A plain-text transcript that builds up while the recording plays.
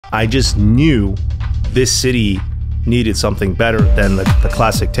I just knew this city needed something better than the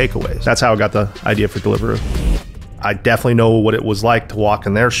classic takeaways. That's how I got the idea for Deliveroo. I definitely know what it was like to walk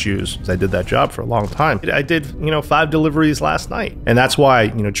in their shoes, because I did that job for a long time. I did, 5 deliveries last night. And that's why,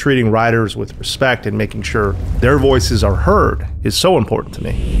 treating riders with respect and making sure their voices are heard is so important to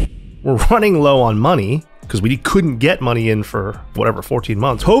me. We're running low on money because we couldn't get money in for 14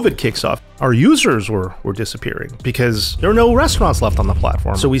 months. COVID kicks off. Our users were disappearing because there are no restaurants left on the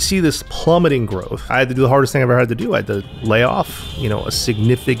platform. So we see this plummeting growth. I had to do the hardest thing I've ever had to do. I had to lay off, a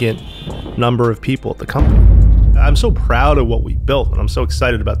significant number of people at the company. I'm so proud of what we built and I'm so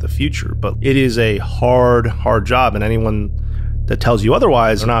excited about the future, but it is a hard job, and anyone that tells you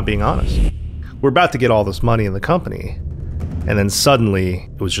otherwise are not being honest. We're about to get all this money in the company, and then suddenly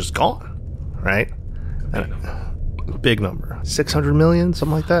it was just gone, right? And big number, 600 million,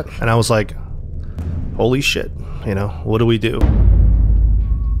 something like that. And I was like, holy shit, what do we do?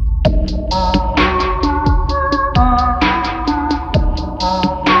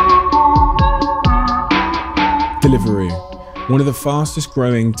 Deliveroo, one of the fastest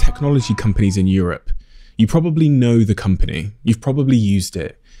growing technology companies in Europe. You probably know the company, you've probably used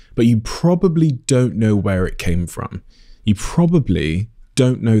it, but you probably don't know where it came from. You probably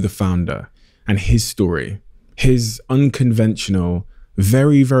don't know the founder and his story, his unconventional,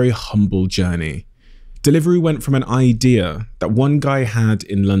 very, very humble journey. Deliveroo went from an idea that one guy had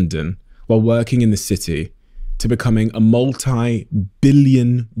in London while working in the city to becoming a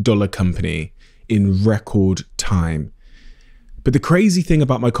multi-billion-dollar company in record time. But the crazy thing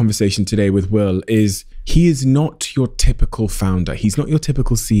about my conversation today with Will is he is not your typical founder. He's not your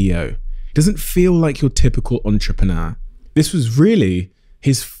typical CEO. He doesn't feel like your typical entrepreneur. This was really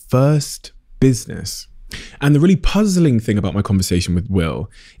his first business. And the really puzzling thing about my conversation with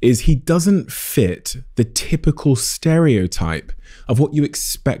Will is he doesn't fit the typical stereotype of what you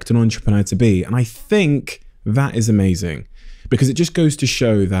expect an entrepreneur to be. And I think that is amazing, because it just goes to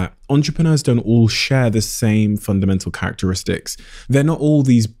show that entrepreneurs don't all share the same fundamental characteristics. They're not all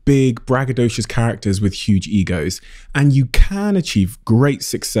these big, braggadocious characters with huge egos. And you can achieve great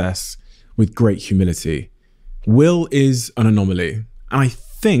success with great humility. Will is an anomaly, and I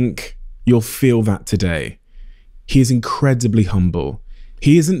think you'll feel that today. He is incredibly humble.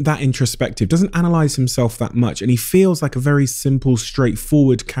 He isn't that introspective, doesn't analyze himself that much, and he feels like a very simple,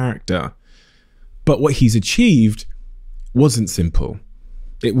 straightforward character. But what he's achieved wasn't simple.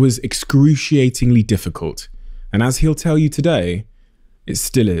 It was excruciatingly difficult. And as he'll tell you today, it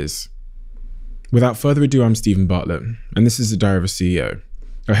still is. Without further ado, I'm Stephen Bartlett, and this is the Diary of a CEO.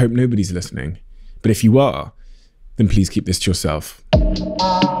 I hope nobody's listening, but if you are, then please keep this to yourself.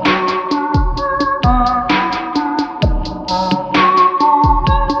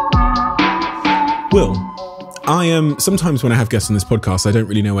 Will, sometimes when I have guests on this podcast, I don't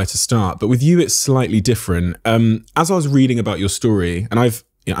really know where to start, but with you, it's slightly different. As I was reading about your story, and as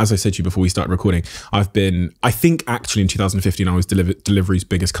I said to you before we started recording, I think actually in 2015, I was Deliveroo's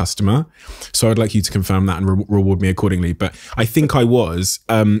biggest customer. So I'd like you to confirm that and reward me accordingly. But I think I was,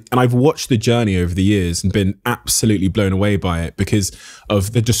 and I've watched the journey over the years and been absolutely blown away by it because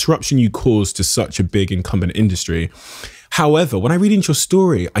of the disruption you caused to such a big incumbent industry. However, when I read into your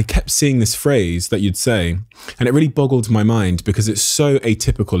story, I kept seeing this phrase that you'd say, and it really boggled my mind because it's so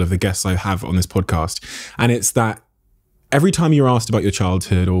atypical of the guests I have on this podcast. And it's that every time you're asked about your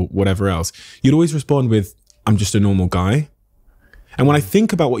childhood or whatever else, you'd always respond with, I'm just a normal guy. And when I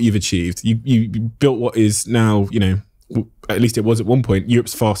think about what you've achieved, you built what is now, at least it was at one point,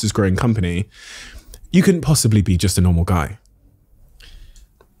 Europe's fastest growing company. You couldn't possibly be just a normal guy.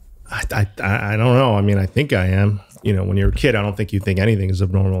 I don't know. I mean, I think I am. When you're a kid, I don't think you think anything is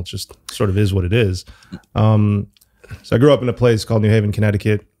abnormal. It just sort of is what it is. So I grew up in a place called New Haven,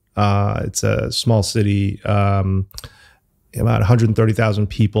 Connecticut. It's a small city, about 130,000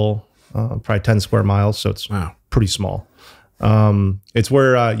 people, probably 10 square miles. So it's pretty small. It's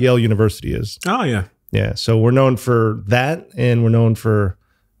where Yale University is. Oh, yeah. Yeah. So we're known for that, and we're known for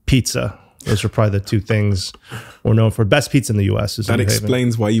pizza. Those are probably the two things we're known for. Best pizza in the U.S. is that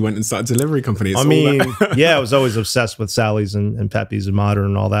explains why you went and started a delivery company. I mean, yeah, I was always obsessed with Sally's and Pepe's and Modern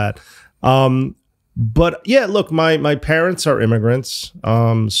and all that. But yeah, look, my parents are immigrants.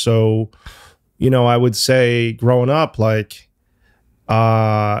 So, I would say growing up, like,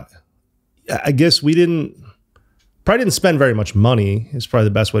 I guess we probably didn't spend very much money is probably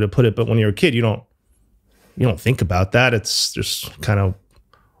the best way to put it. But when you're a kid, you don't think about that. It's just kind of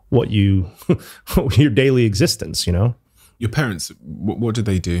your daily existence, Your parents, what did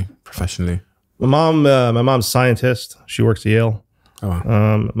they do professionally? My mom's a scientist. She works at Yale. Oh,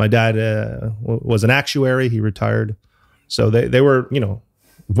 wow. My dad was an actuary. He retired. So they were,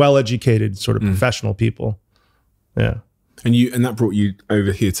 well-educated sort of professional people. Yeah. And that brought you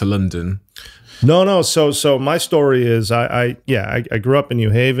over here to London. No. So my story is I grew up in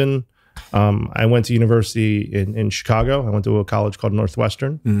New Haven. I went to university in Chicago. I went to a college called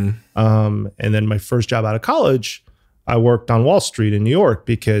Northwestern. And then my first job out of college, I worked on Wall Street in New York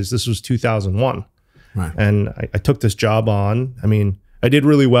because this was 2001. Right. And I took this job on. I mean, I did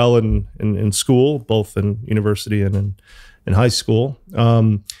really well in school, both in university and in high school.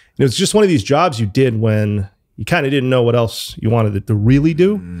 It was just one of these jobs you did when you kind of didn't know what else you wanted to really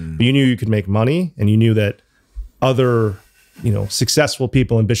do, but you knew you could make money, and you knew that other, successful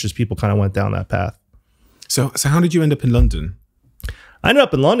people, ambitious people kind of went down that path. So how did you end up in London? I ended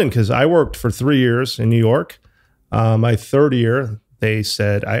up in London because I worked for 3 years in New York. My third year, they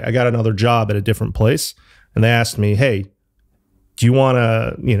said, I got another job at a different place, and they asked me, hey, do you want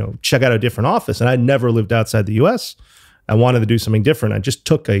to, check out a different office? And I'd never lived outside the US. I wanted to do something different. I just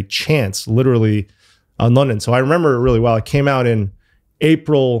took a chance, literally, on London. So I remember it really well. I came out in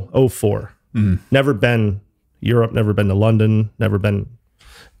April 04. Never been Europe, never been to London, never been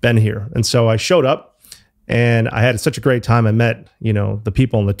here. And so I showed up, and I had such a great time. I met, the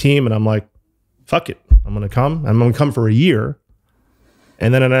people on the team, and I'm like, fuck it. I'm going to come. I'm going to come for a year.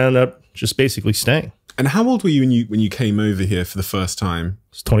 And then I ended up just basically staying. And how old were you when you came over here for the first time?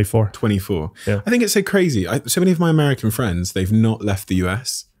 It's 24. 24. Yeah. I think it's so crazy. So many of my American friends, they've not left the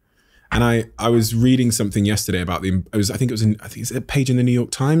US. And I was reading something yesterday about I think it's a page in the New York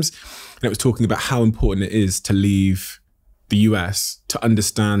Times, and it was talking about how important it is to leave the US to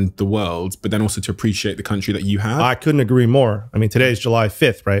understand the world, but then also to appreciate the country that you have. I couldn't agree more. I mean, today's July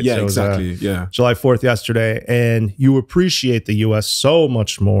 5th, right? Yeah, so exactly. It was, July 4th yesterday, and you appreciate the US so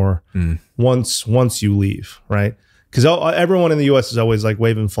much more once you leave, right? Because everyone in the US is always like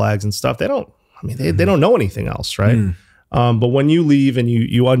waving flags and stuff. They don't know anything else, right? But when you leave and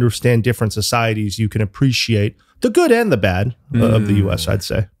you understand different societies, you can appreciate the good and the bad of the US, I'd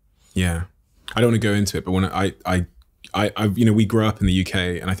say. Yeah. I don't want to go into it, but when we grew up in the UK,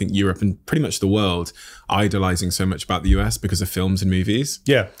 and I think Europe and pretty much the world idolizing so much about the US because of films and movies.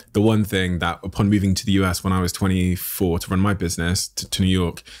 Yeah. The one thing that upon moving to the US when I was 24 to run my business to New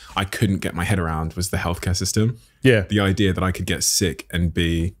York, I couldn't get my head around was the healthcare system. Yeah. The idea that I could get sick and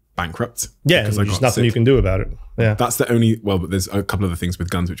be bankrupt. Yeah, there's nothing you can do about it. Yeah, that's the only, well, but there's a couple of other things with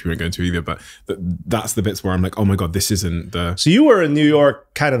guns which we won't go into either, but that's the bits where I'm like, oh my God, this isn't the... So you were in New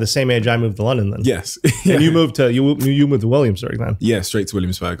York kind of the same age I moved to London then? Yes. Yeah. And you moved to Williamsburg then? Yeah, straight to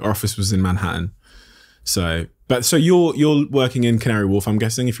Williamsburg. Our office was in Manhattan. So you're working in Canary Wharf, I'm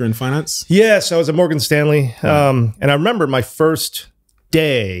guessing, if you're in finance? Yeah, so I was at Morgan Stanley. And I remember my first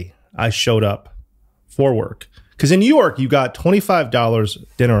day I showed up for work. Because in New York, you got $25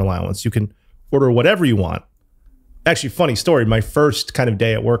 dinner allowance. You can order whatever you want. Actually, funny story, my first kind of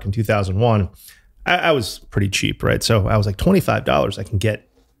day at work in 2001, I was pretty cheap, right? So I was like, $25,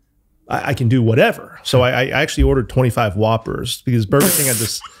 I can do whatever. So I actually ordered 25 Whoppers because Burger King had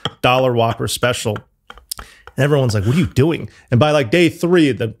this $1 Whopper special. And everyone's like, what are you doing? And by like day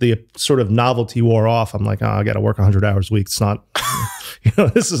 3, the sort of novelty wore off. I'm like, oh, I got to work 100 hours a week. It's not,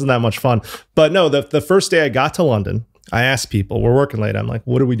 this isn't that much fun. But no, the first day I got to London, I asked people, we're working late. I'm like,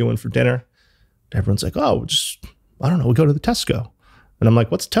 what are we doing for dinner? Everyone's like, oh, I don't know, we go to the Tesco. And I'm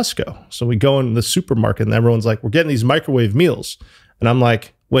like, what's Tesco? So we go in the supermarket and everyone's like, we're getting these microwave meals. And I'm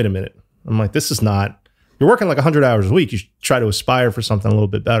like, wait a minute. I'm like, this is not, you're working like 100 hours a week. You should try to aspire for something a little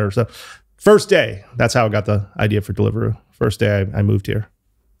bit better. So first day, that's how I got the idea for Deliveroo. First day I moved here.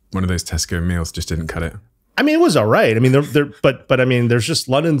 One of those Tesco meals just didn't cut it. I mean, it was all right. I mean, but I mean, there's just,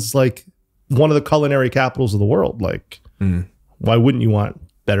 London's like one of the culinary capitals of the world. Like, why wouldn't you want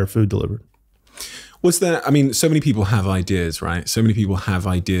better food delivered? Was there, I mean, so many people have ideas, right? So many people have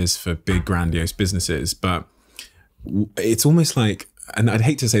ideas for big, grandiose businesses, but it's almost like, and I'd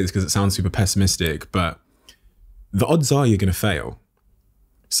hate to say this because it sounds super pessimistic, but the odds are you're going to fail.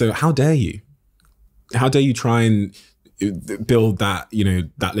 So how dare you? How dare you try and build that,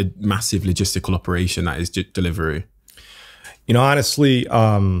 that massive logistical operation that is Deliveroo? Honestly,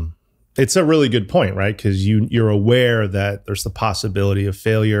 it's a really good point, right? Because you're aware that there's the possibility of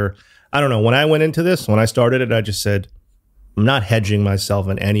failure. I don't know. When I went into this, when I started it, I just said, I'm not hedging myself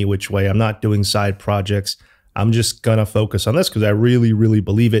in any which way. I'm not doing side projects. I'm just going to focus on this because I really, really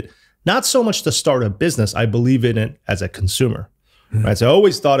believe it. Not so much to start a business. I believe in it as a consumer. Right? So I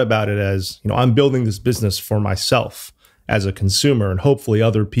always thought about it as, I'm building this business for myself as a consumer, and hopefully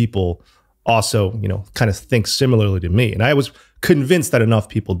other people also, kind of think similarly to me. And I was convinced that enough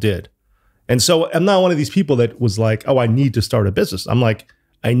people did. And so I'm not one of these people that was like, oh, I need to start a business. I'm like,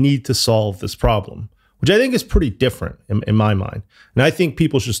 I need to solve this problem. which I think is pretty different in my mind. And I think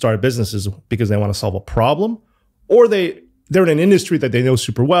people should start businesses because they want to solve a problem, or they're in an industry that they know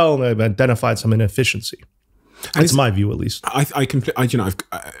super well and they've identified some inefficiency. That's my view, at least. You know,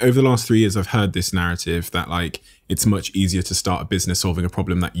 over the last 3 years, I've heard this narrative that like it's much easier to start a business solving a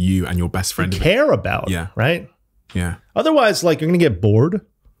problem that you and your best friend care about. Yeah. Right. Yeah. Otherwise, like, you're going to get bored.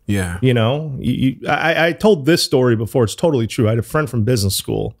 Yeah. You know, I told this story before. It's totally true. I had a friend from business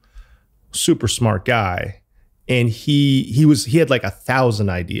school, super smart guy. And he had like 1,000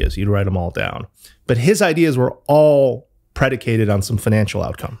 ideas. He'd write them all down. But his ideas were all predicated on some financial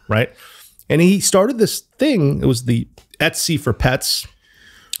outcome, right? And he started this thing. It was the Etsy for pets,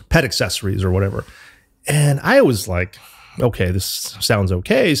 pet accessories or whatever. And I was like, okay, this sounds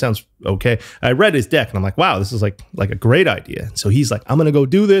okay. Sounds okay. I read his deck and I'm like, wow, this is like a great idea. So he's like, I'm going to go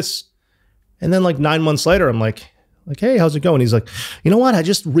do this. And then like 9 months later, I'm like, hey, how's it going? He's like, you know what? I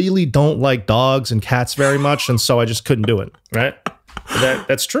just really don't like dogs and cats very much. And so I just couldn't do it. Right.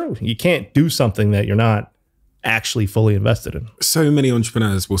 That's true. You can't do something that you're not actually fully invested in. So many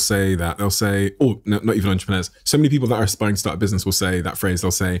entrepreneurs will say that. They'll say, oh, no, not even entrepreneurs. So many people that are aspiring to start a business will say that phrase. They'll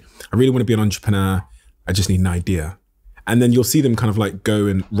say, I really want to be an entrepreneur. I just need an idea. And then you'll see them kind of like go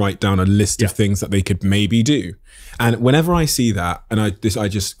and write down a list of things that they could maybe do. And whenever I see that, and I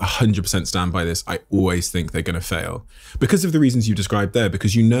just 100% stand by this, I always think they're going to fail because of the reasons you described there,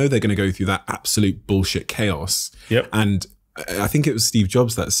 because you know they're going to go through that absolute bullshit chaos. Yep. And I think it was Steve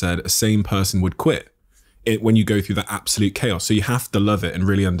Jobs that said a sane person would quit when you go through that absolute chaos. So you have to love it and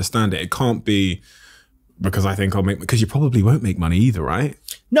really understand it. It can't be because I think because you probably won't make money either, right?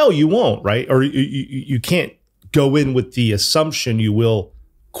 No, you won't, right? Or you can't go in with the assumption you will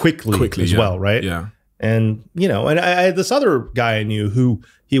quickly as well, right? Yeah. And, you know, and I had this other guy I knew who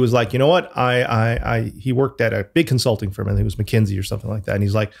he was like, you know what? He worked at a big consulting firm. I think it was McKinsey or something like that. And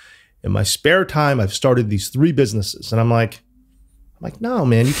he's like, in my spare time, I've started these 3 businesses. And I'm like, no,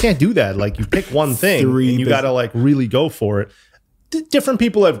 man, you can't do that. Like, you pick one thing and you got to like really go for it. Different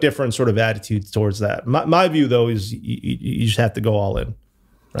people have different sort of attitudes towards that. My view, though, is you just have to go all in,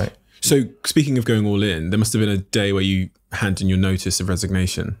 right? So speaking of going all in, there must have been a day where you handed in your notice of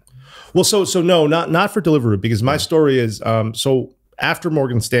resignation. Well, so no, not for Deliveroo, because my story is, so after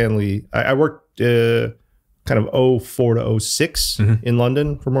Morgan Stanley, I worked kind of 04 to 06 in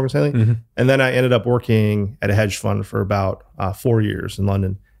London for Morgan Stanley. And then I ended up working at a hedge fund for about 4 years in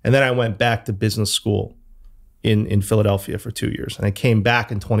London. And then I went back to business school in Philadelphia for 2 years. And I came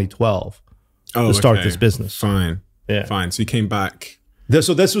back in 2012 to start this business. Fine. Yeah. Fine. So you came back.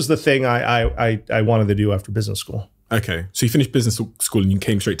 So this was the thing I wanted to do after business school. Okay. So you finished business school and you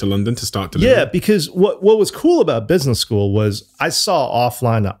came straight to London to start Deliveroo? Yeah, because what was cool about business school was I saw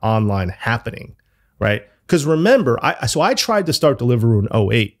offline to online happening, right? Because remember, I tried to start Deliveroo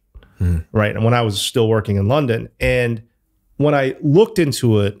in 08, right? And when I was still working in London. And when I looked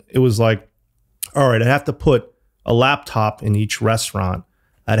into it, it was like, all right, I'd have to put a laptop in each restaurant.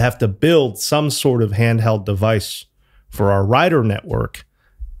 I'd have to build some sort of handheld device for our rider network.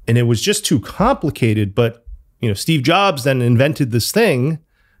 And it was just too complicated. But, you know, Steve Jobs then invented this thing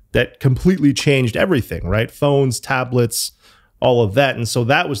that completely changed everything, right? Phones, tablets, all of that. And so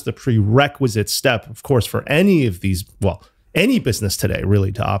that was the prerequisite step, of course, for any of these, well, any business today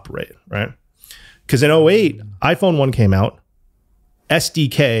really to operate, right? Because in 08, iPhone 1 came out,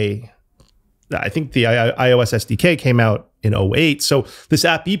 SDK, I think the iOS SDK came out in 08. So this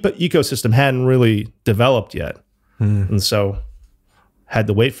app ecosystem hadn't really developed yet. And so had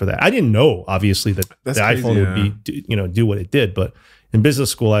to wait for that. I didn't know, obviously, that the iPhone would be, you know, do what it did. But in business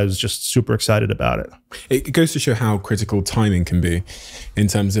school, I was just super excited about it. It goes to show how critical timing can be in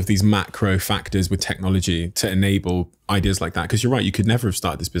terms of these macro factors with technology to enable ideas like that. Because you're right, you could never have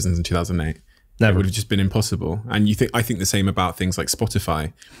started this business in 2008. Never. It would have just been impossible. And I think the same about things like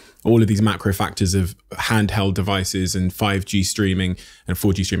Spotify. All of these macro factors of handheld devices and 5G streaming and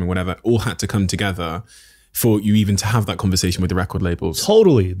 4G streaming, whatever, all had to come together for you even to have that conversation with the record labels.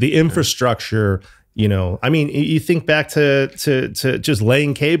 Totally. The infrastructure, you know, I mean, you think back to just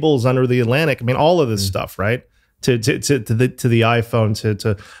laying cables under the Atlantic. I mean, all of this stuff, right? To the iPhone,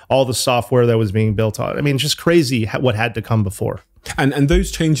 to all the software that was being built on. I mean, just crazy what had to come before. And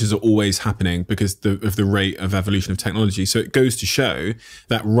those changes are always happening because of the rate of evolution of technology. So it goes to show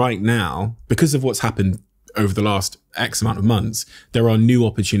that right now, because of what's happened over the last X amount of months, there are new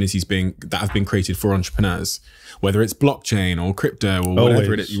opportunities that have been created for entrepreneurs, whether it's blockchain or crypto or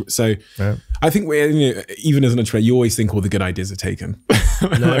whatever it is. So I think even as an entrepreneur, you always think all the good ideas are taken.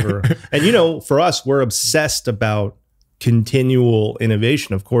 Never. And, you know, for us, we're obsessed about continual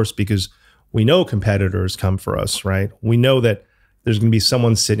innovation, of course, because we know competitors come for us, right? We know that there's going to be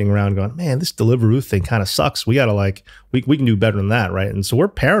someone sitting around going, man, this Deliveroo thing kind of sucks. We got to like, we can do better than that, right? And so we're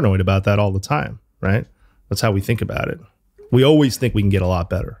paranoid about that all the time, right? That's how we think about it. We always think we can get a lot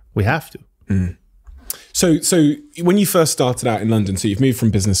better. We have to. Mm. So when you first started out in London, so you've moved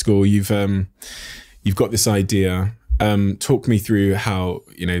from business school, you've got this idea. Talk me through how,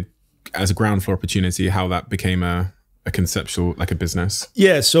 you know, as a ground floor opportunity, how that became a conceptual, like a business.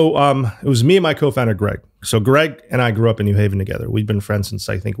 Yeah. So it was me and my co-founder, Greg. So Greg and I grew up in New Haven together. We've been friends since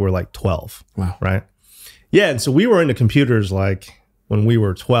I think we were like 12. Wow. Right. Yeah. And so we were into computers like when we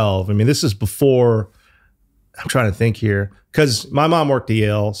were 12. I mean, this is before, I'm trying to think here, because my mom worked at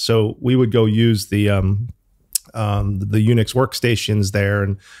Yale. So we would go use the Unix workstations there.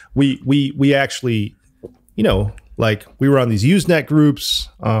 And we actually, you know, like we were on these Usenet groups,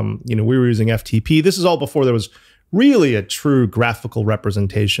 you know, we were using FTP. This is all before there was really a true graphical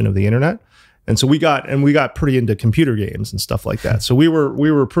representation of the internet. And so we got pretty into computer games and stuff like that. So we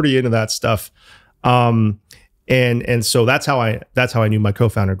were pretty into that stuff. And so that's how I knew my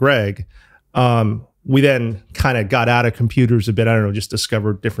co-founder, Greg. We then kind of got out of computers a bit. I don't know, just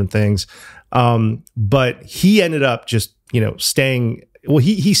discovered different things. But he ended up just, you know, staying, well,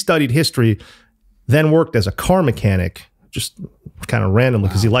 he studied history, then worked as a car mechanic, just kind of randomly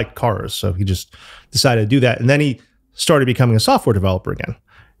because he liked cars. So he just decided to do that. And then he started becoming a software developer again.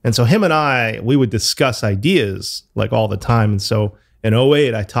 And so him and I, we would discuss ideas like all the time. And so in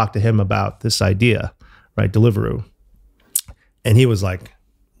 08, I talked to him about this idea, right? Deliveroo. And he was like,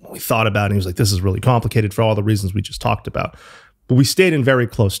 we thought about it. And he was like, this is really complicated for all the reasons we just talked about. But we stayed in very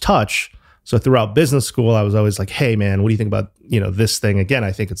close touch. So throughout business school, I was always like, hey man, what do you think about, you know, this thing? Again,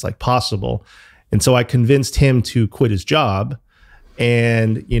 I think it's like possible. And so I convinced him to quit his job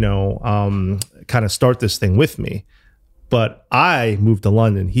and, you know, kind of start this thing with me. But I moved to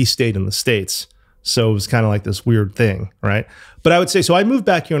London. He stayed in the States. So it was kind of like this weird thing, right? But I would say, so I moved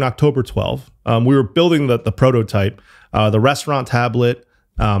back here on October 12th. We were building the prototype, the restaurant tablet,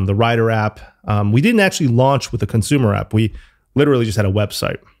 the Rider app. We didn't actually launch with a consumer app. We literally just had a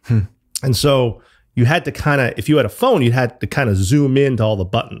website. And so you had to kind of, if you had a phone, you had to kind of zoom into all the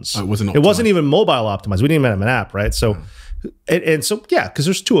buttons. It wasn't even mobile optimized. We didn't even have an app, right? So, and so, yeah, because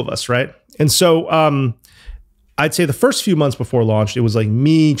there's two of us, right? And so I'd say the first few months before launch, it was like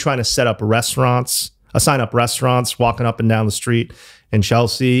me trying to set up restaurants, sign up restaurants, walking up and down the street in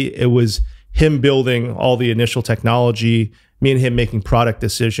Chelsea. It was him building all the initial technology, me and him making product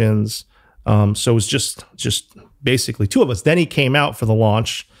decisions. So it was just basically two of us. Then he came out for the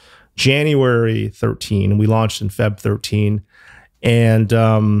launch, January 13. We launched in Feb 13. And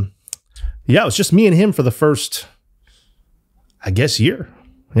yeah, it was just me and him for the first, I guess, year.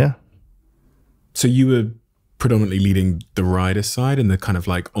 Yeah. So you were predominantly leading the Rider side and the kind of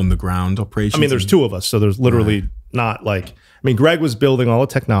like on the ground operations? I mean, there's two of us. So there's literally not like, I mean, Greg was building all the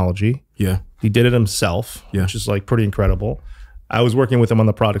technology. Yeah. He did it himself, which is like pretty incredible. I was working with him on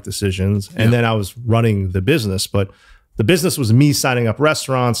the product decisions, and then I was running the business. But the business was me signing up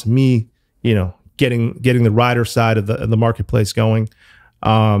restaurants, me, you know, getting the Rider side of the marketplace going,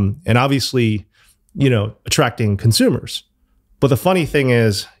 and obviously, you know, attracting consumers. But the funny thing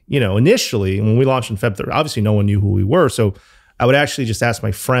is, you know, initially when we launched in February, obviously no one knew who we were, so I would actually just ask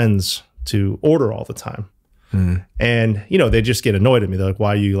my friends to order all the time, and you know, they just get annoyed at me. They're like,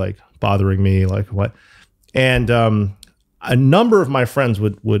 "Why are you like bothering me? Like what?" And a number of my friends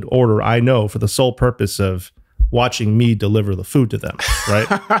would order, I know, for the sole purpose of watching me deliver the food to them, right?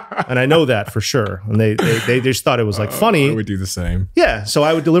 And I know that for sure. And they just thought it was like funny. I would do the same. Yeah. So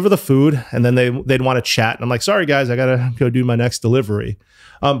I would deliver the food, and then they'd want to chat. And I'm like, sorry guys, I gotta go do my next delivery.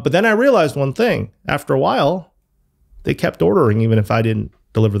 But then I realized one thing. After a while, they kept ordering even if I didn't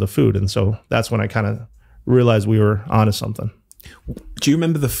deliver the food. And so that's when I kind of realized we were onto something. Do you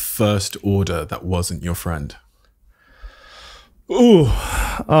remember the first order that wasn't your friend? Ooh,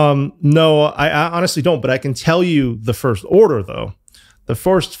 no, I honestly don't, but I can tell you the first order though. The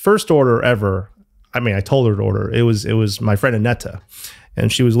first order ever, I mean, I told her to order. It was my friend Annetta,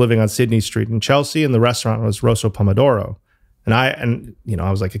 and she was living on Sydney Street in Chelsea, and the restaurant was Rosso Pomodoro. And you know,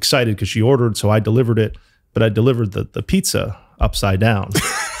 I was like excited because she ordered, so I delivered it, but I delivered the pizza upside down.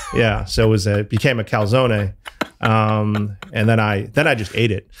 Yeah, so it became a calzone. And then I just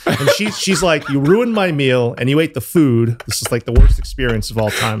ate it. And she's like, you ruined my meal and you ate the food. This is like the worst experience of all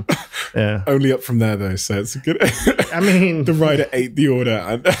time. Yeah. Only up from there though, so it's good. I mean, the Rider ate the order.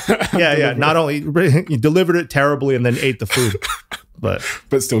 And yeah. Not only you delivered it terribly and then ate the food, but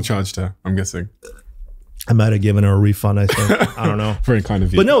still charged her, I'm guessing. I might have given her a refund, I think. I don't know. Very kind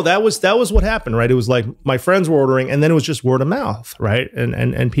of you. But no, that was what happened, right? It was like my friends were ordering, and then it was just word of mouth, right?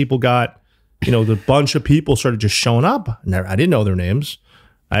 And people got you know, the bunch of people started just showing up. I didn't know their names.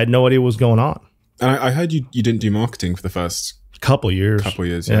 I had no idea what was going on. And I heard you didn't do marketing for the first couple years.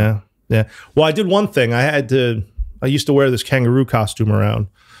 Yeah. Yeah. Well, I did one thing. I used to wear this kangaroo costume around.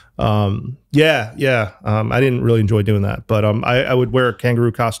 I didn't really enjoy doing that, but I would wear a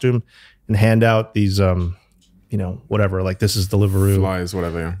kangaroo costume and hand out these you know, whatever, like this is Deliveroo. Flyers,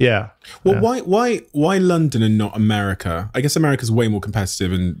 whatever. Yeah. Well, why London and not America? I guess America's way more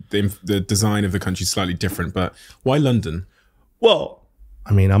competitive and the design of the country is slightly different, but why London? Well,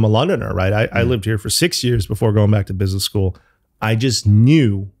 I mean, I'm a Londoner, right? I lived here for 6 years before going back to business school. I just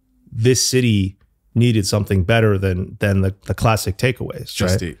knew this city needed something better than the classic takeaways.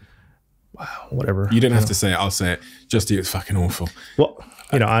 Just right? Eat. Wow, whatever. You don't have to say it. I'll say it. Just Eat was fucking awful. Well,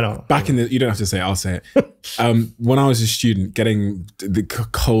 you know, I don't. You don't have to say it. I'll say it. When I was a student, getting the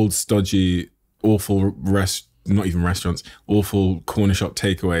cold, stodgy, awful not even restaurants, awful corner shop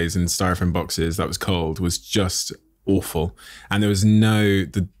takeaways in styrofoam boxes that was cold was just awful. And there was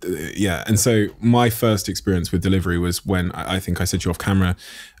and so my first experience with delivery was when I think I said to you off camera,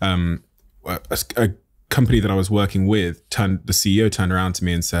 a company that I was working with the CEO turned around to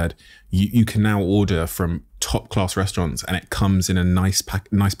me and said, you can now order from top class restaurants and it comes in a nice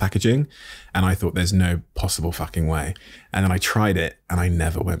packaging. And I thought there's no possible fucking way. And then I tried it and I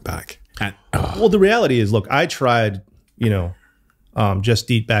never went back. And, well, the reality is, look, I tried, you know, Just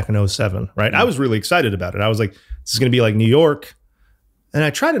Eat back in 07, right? I was really excited about it. I was like, this is going to be like New York. And I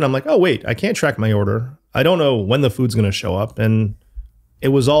tried it. And I'm like, oh, wait, I can't track my order. I don't know when the food's going to show up. And it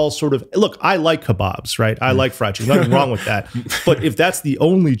was all sort of, look, I like kebabs, right? I like fried chicken. Nothing wrong with that. But if that's the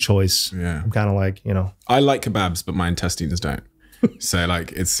only choice, I'm kind of like, you know. I like kebabs, but my intestines don't. So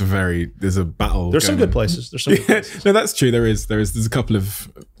like, there's a battle. There's some good places. There's some good places. No, that's true. There's a couple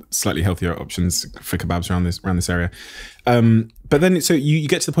of slightly healthier options for kebabs around this area. But then, so you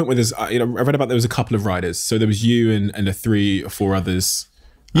get to the point where there's, I read about there was a couple of riders. So there was you and a 3 or 4 others.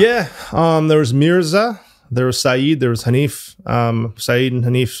 Yeah. There was Mirza. There was Saeed, there was Hanif. Saeed and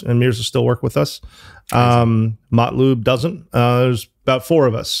Hanif and Mirza still work with us. Matlub doesn't. There's about 4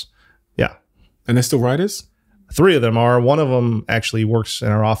 of us. Yeah. And they're still riders? 3 of them are. One of them actually works in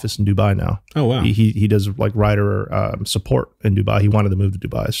our office in Dubai now. Oh, wow. He does like rider support in Dubai. He wanted to move to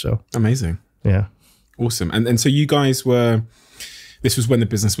Dubai. So amazing. Yeah. Awesome. And so you guys this was when the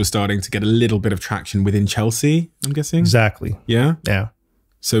business was starting to get a little bit of traction within Chelsea, I'm guessing? Exactly. Yeah? Yeah.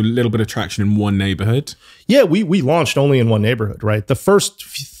 So a little bit of traction in one neighborhood. Yeah, we launched only in one neighborhood, right? The first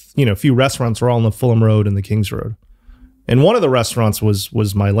few restaurants were all on the Fulham Road and the Kings Road. And one of the restaurants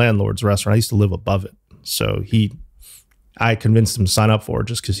was my landlord's restaurant. I used to live above it. So I convinced him to sign up for it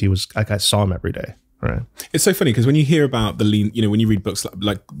just because he was like, I saw him every day. Right. It's so funny because when you hear about the lean, when you read books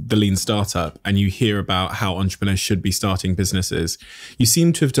like The Lean Startup and you hear about how entrepreneurs should be starting businesses, you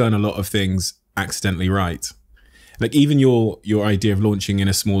seem to have done a lot of things accidentally right. Like even your idea of launching in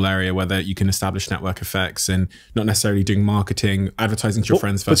a small area where you can establish network effects and not necessarily doing marketing, advertising to your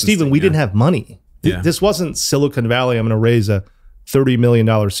friends first. But Stephen, we didn't have money. Yeah. This wasn't Silicon Valley. I'm going to raise a $30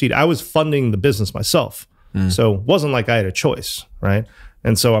 million seed. I was funding the business myself. So it wasn't like I had a choice, right?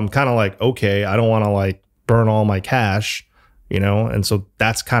 And so I'm kind of like, okay, I don't want to like burn all my cash, And so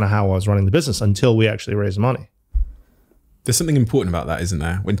that's kind of how I was running the business until we actually raised money. There's something important about that, isn't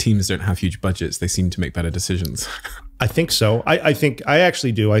there? When teams don't have huge budgets, they seem to make better decisions. I think so. I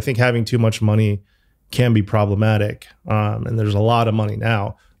actually do. I think having too much money can be problematic. And there's a lot of money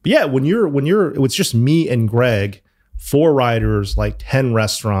now. But yeah, when it's just me and Greg, 4 riders, like 10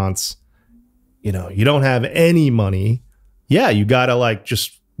 restaurants, you don't have any money. Yeah, you got to like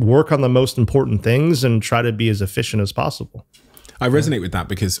just work on the most important things and try to be as efficient as possible. I resonate with that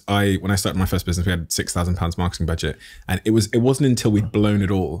because when I started my first business, we had £6,000 marketing budget, and it wasn't until we'd blown it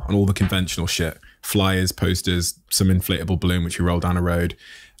all on all the conventional shit, flyers, posters, some inflatable balloon which we rolled down a road,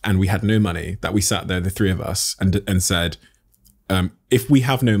 and we had no money, that we sat there, the 3 of us, and said, if we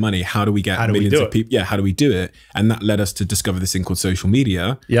have no money, how do we get millions of people? Yeah, how do we do it? And that led us to discover this thing called social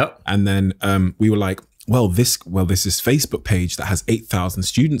media. Yep. And then we were like, this is Facebook page that has 8,000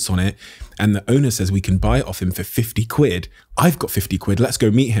 students on it, and the owner says we can buy it off him for 50 quid. I've got 50 quid. Let's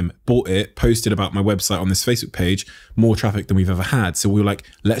go meet him. Bought it, posted about my website on this Facebook page, more traffic than we've ever had. So we were like,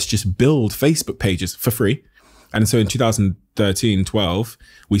 let's just build Facebook pages for free. And so in 2013, 12,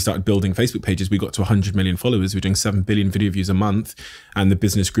 we started building Facebook pages. We got to 100 million followers. We're doing 7 billion video views a month, and the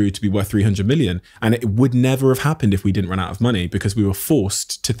business grew to be worth 300 million. And it would never have happened if we didn't run out of money, because we were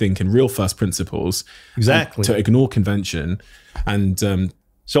forced to think in real first principles. Exactly. To ignore convention. And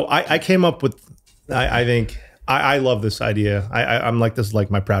so I came up with, I think, I love this idea. I'm like, this is like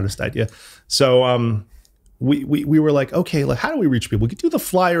my proudest idea. So we were like, okay, like, how do we reach people? We could do the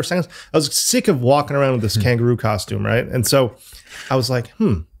flyer signs. I was sick of walking around with this kangaroo costume, right? And so I was like,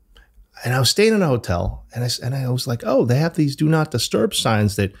 and I was staying in a hotel, and I was like, oh, they have these do not disturb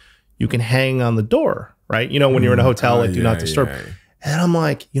signs that you can hang on the door, right? You know, when you're in a hotel, like do not disturb. Yeah. And I'm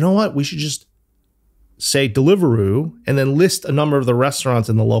like, you know what? We should just say Deliveroo and then list a number of the restaurants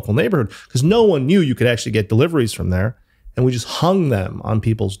in the local neighborhood, because no one knew you could actually get deliveries from there. And we just hung them on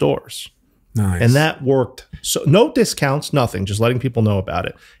people's doors. Nice. And that worked. So no discounts, nothing, just letting people know about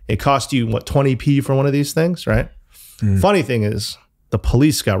it. It cost you, what, 20p for one of these things, right? Funny thing is, the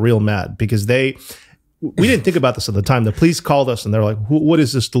police got real mad because we didn't think about this at the time. The police called us and they're like, what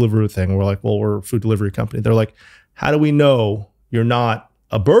is this Deliveroo thing? And we're like, well, we're a food delivery company. They're like, how do we know you're not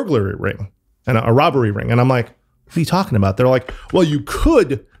a burglary ring and a robbery ring? And I'm like, what are you talking about? They're like, well, you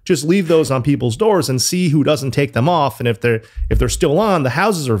could just leave those on people's doors and see who doesn't take them off. And if they're still on, the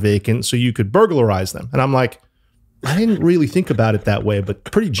houses are vacant, so you could burglarize them. And I'm like, I didn't really think about it that way, but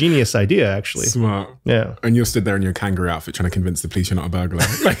pretty genius idea, actually. Smart. Yeah. And you're stood there in your kangaroo outfit trying to convince the police you're not a burglar.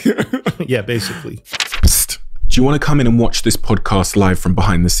 Yeah, basically. Psst. Do you want to come in and watch this podcast live from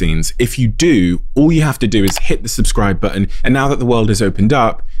behind the scenes? If you do, all you have to do is hit the subscribe button. And now that the world has opened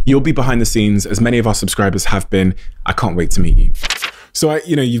up, you'll be behind the scenes as many of our subscribers have been. I can't wait to meet you. So,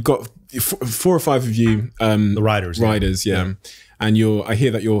 you've got 4 or 5 of you. The riders. Yeah. And I hear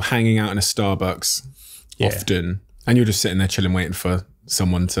that you're hanging out in a Starbucks often. And you're just sitting there chilling, waiting for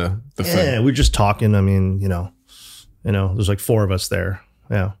someone to the phone. Yeah, we're just talking. I mean, there's like 4 of us there.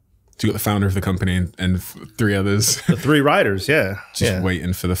 Yeah. So you got the founder of the company and 3 others. The 3 riders, yeah. Just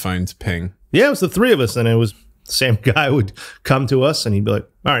waiting for the phone to ping. Yeah, it was the 3 of us, and it was the same guy would come to us and he'd be like,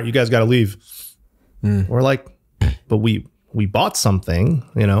 all right, you guys got to leave. We're like, but we bought something,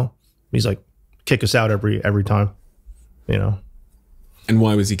 He's like, kick us out every time, And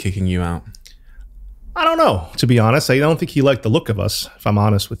why was he kicking you out? I don't know, to be honest. I don't think he liked the look of us, if I'm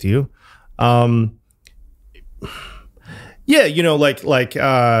honest with you. Yeah,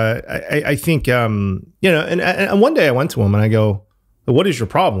 I think, and one day I went to him and I go, what is your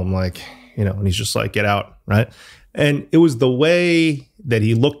problem? And he's just like, get out, right? And it was the way that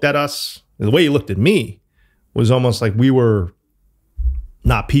he looked at us, the way he looked at me was almost like we were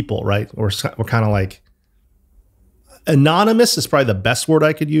not people, right? We're kind of like, anonymous is probably the best word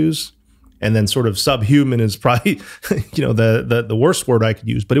I could use. And then sort of subhuman is probably, the worst word I could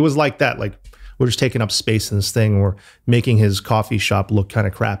use. But it was like that. Like, we're just taking up space in this thing. We're making his coffee shop look kind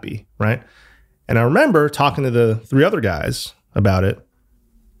of crappy, right? And I remember talking to the 3 other guys about it.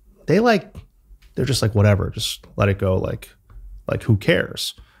 They're just like, whatever, just let it go. Like who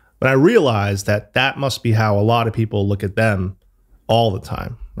cares? But I realized that must be how a lot of people look at them all the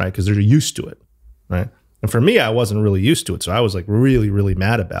time, right? Because they're used to it, right? And for me, I wasn't really used to it. So I was like really, really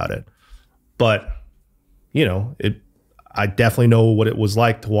mad about it. But, I definitely know what it was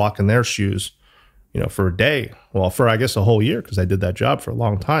like to walk in their shoes, for a day. Well, for, I guess, a whole year, because I did that job for a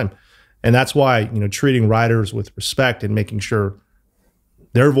long time. And that's why, treating riders with respect and making sure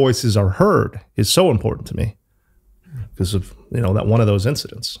their voices are heard is so important to me because of, that one of those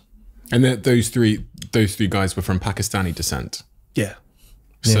incidents. And those three guys were from Pakistani descent. Yeah.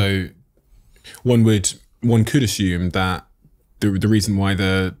 So one could assume that the reason why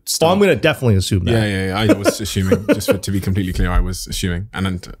well, I'm going to definitely assume that. Yeah. I was assuming, just to be completely clear, I was assuming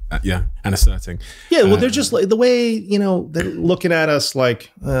and asserting. Yeah, well, they're just like the way, they're looking at us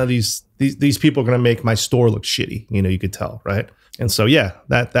like these people are going to make my store look shitty. You could tell, right? And so, yeah,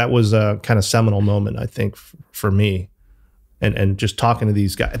 that was a kind of seminal moment, I think, for me. And just talking to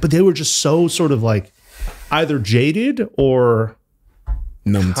these guys. But they were just so sort of like either jaded or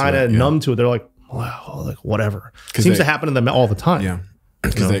kind of numb to it. They're like, wow, like whatever. Seems to happen to them all the time. Yeah,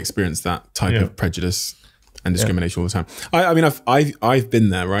 because they experience that type of prejudice and discrimination all the time. I mean, I've been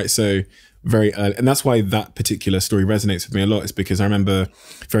there, right? So very early, and that's why that particular story resonates with me a lot. Is because I remember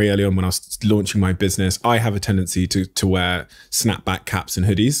very early on when I was launching my business, I have a tendency to wear snapback caps and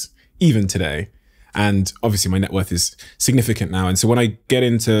hoodies, even today. And obviously my net worth is significant now. And so when I get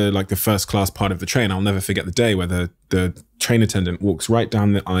into like the first class part of the train, I'll never forget the day where the train attendant walks right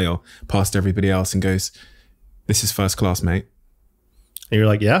down the aisle past everybody else and goes, "This is first class, mate." And you're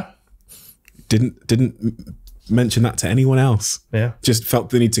like, yeah? Didn't mention that to anyone else. Yeah. Just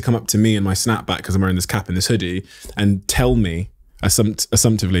felt the need to come up to me in my snapback because I'm wearing this cap and this hoodie and tell me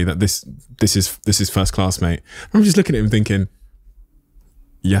assumptively that this is first class, mate. I'm just looking at him thinking,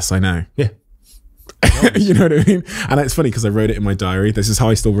 yes, I know. Yeah. You know what I mean? And it's funny because I wrote it in my diary. This is how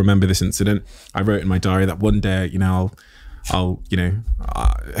I still remember this incident. I wrote in my diary that one day,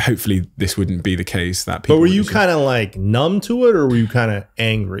 hopefully this wouldn't be the case. That people. But were you kind of like numb to it, or were you kind of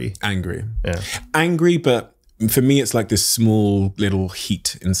angry? Angry. Yeah. Angry, but for me, it's like this small little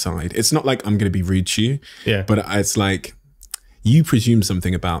heat inside. It's not like I'm going to be rude to you. Yeah. But it's like, you presume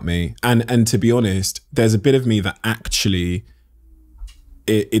something about me. And to be honest, there's a bit of me that actually,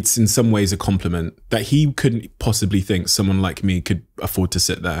 it's in some ways a compliment that he couldn't possibly think someone like me could afford to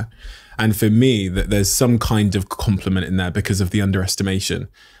sit there. And for me, that there's some kind of compliment in there because of the underestimation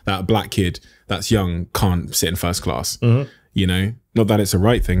that a black kid that's young can't sit in first class. You know, not that it's a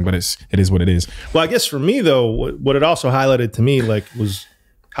right thing, but it is what it is. Well, I guess for me though, what it also highlighted to me was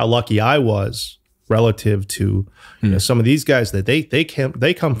how lucky I was relative to some of these guys that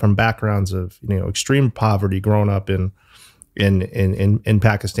they come from backgrounds of extreme poverty, growing up in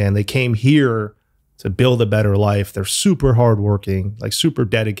Pakistan. They came here to build a better life. They're super hardworking, like super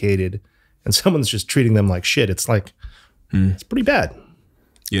dedicated, and someone's just treating them like shit. It's like it's pretty bad.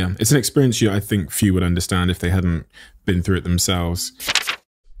 Yeah, it's an experience I think few would understand if they hadn't been through it themselves.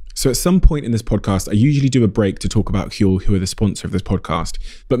 So at some point in this podcast, I usually do a break to talk about Huel, who are the sponsor of this podcast.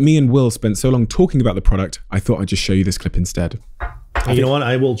 But me and Will spent so long talking about the product, I thought I'd just show you this clip instead. You know what?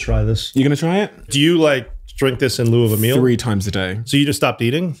 I will try this. You gonna try it? Do you like drink this in lieu of a meal? 3 times a day. So you just stopped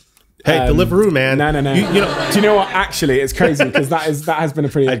eating? Hey, Deliveroo, man. No. Do you know what? Actually, it's crazy because that has been a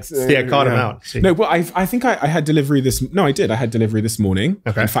pretty. I caught him out. See. No, but I think I had delivery this. No, I did. I had delivery this morning.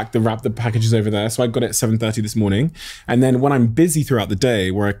 Okay. In fact, the package is over there, so I got it at 7:30 this morning. And then when I'm busy throughout the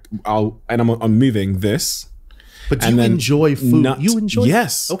day, where I'm moving this. But do you enjoy food? You enjoy?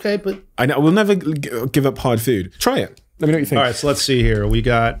 Yes. Okay, but I know. We'll never give up hard food. Try it. Let me know what you think. All right, so let's see here. We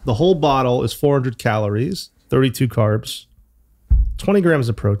got the whole bottle is 400 calories, 32 carbs, 20 grams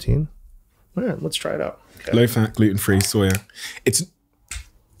of protein. All right, let's try it out. Okay. Low fat, gluten free, soya. It's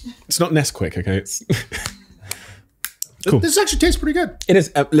not Nesquik, okay? It's cool. This actually tastes pretty good. It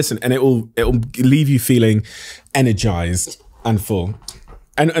is. Listen, and it will leave you feeling energized and full.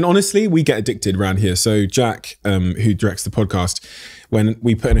 And honestly, we get addicted around here. So Jack, who directs the podcast, when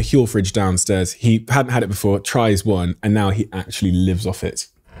we put in a Huel fridge downstairs, he hadn't had it before, tries one, and now he actually lives off it.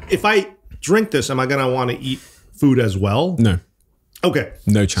 If I drink this, am I going to want to eat food as well? No. Okay.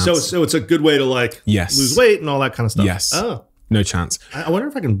 No chance. So it's a good way to lose weight and all that kind of stuff. Yes. Oh. No chance. I wonder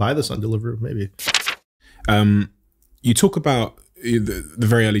if I can buy this on Deliveroo, maybe. You talk about the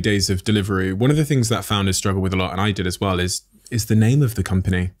very early days of Deliveroo. One of the things that founders struggle with a lot, and I did as well, is the name of the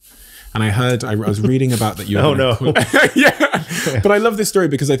company. And I was reading about that. Oh no. Yeah. But I love this story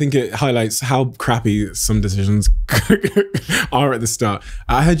because I think it highlights how crappy some decisions are at the start.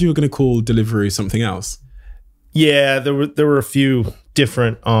 I heard you were going to call Deliveroo something else. Yeah, there were a few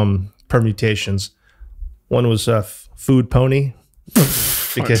different permutations. One was food pony.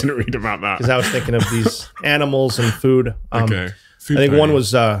 Because I didn't read about that. Because I was thinking of these animals and food. Okay. Food I think pony. one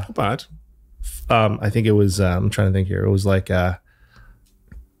was not bad. I think it was I'm trying to think here. It was like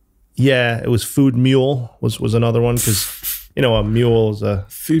it was food mule was another one, because a mule is a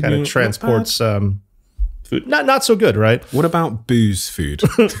food kind of transports food. Not so good, right? What about booze food?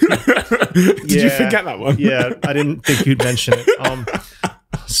 Did you forget that one? Yeah, I didn't think you'd mention it.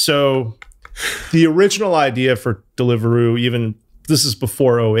 So the original idea for Deliveroo, even this is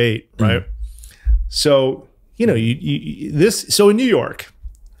before 08, right? So so in New York,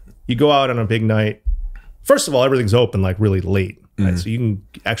 you go out on a big night. First of all, everything's open like really late, right? So you can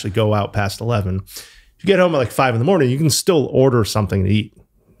actually go out past 11. If you get home at like 5 in the morning, you can still order something to eat.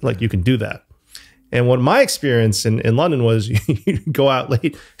 Like you can do that. And what my experience in London was, you go out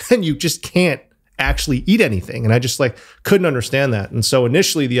late and you just can't actually eat anything. And I just couldn't understand that. And so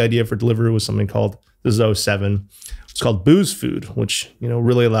initially the idea for Deliveroo was something called, this is 07, it's called booze food, which,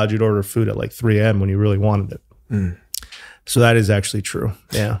 really allowed you to order food at like 3 a.m. when you really wanted it. So that is actually true.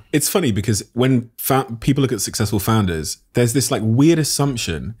 Yeah. It's funny because when people look at successful founders, there's this weird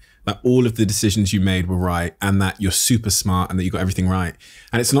assumption that all of the decisions you made were right and that you're super smart and that you got everything right.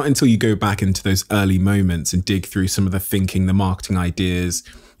 And it's not until you go back into those early moments and dig through some of the thinking, the marketing ideas,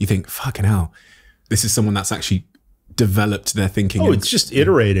 you think, fucking hell, this is someone that's actually developed their thinking. Oh, it's just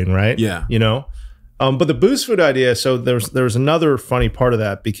iterating, right? Yeah. But the booze food idea, so there's another funny part of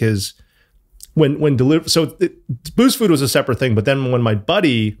that, because when booze food was a separate thing, but then when my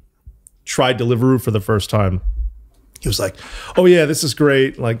buddy tried Deliveroo for the first time, he was like, oh yeah, this is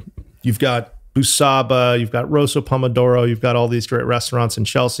great. Like, you've got Busaba, you've got Rosso Pomodoro, you've got all these great restaurants in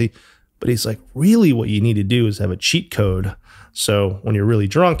Chelsea. But he's like, really what you need to do is have a cheat code. So when you're really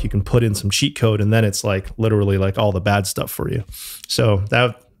drunk, you can put in some cheat code, and then it's literally all the bad stuff for you. So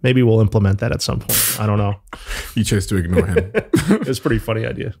that maybe we'll implement that at some point. I don't know. You chose to ignore him. It was a pretty funny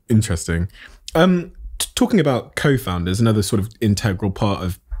idea. Interesting. Talking about co-founders, another sort of integral part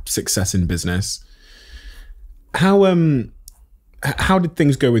of success in business. How did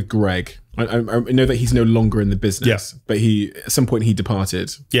things go with Greg? I know that he's no longer in the business, but at some point he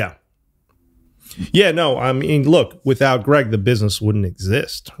departed. Yeah. Yeah, no, I mean, look, without Greg, the business wouldn't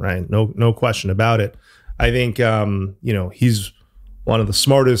exist, right? No question about it. I think, you know, he's one of the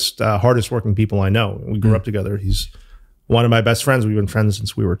smartest, hardest working people I know. We grew up together. He's one of my best friends. We've been friends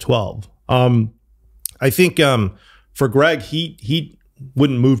since we were 12. I think for Greg, he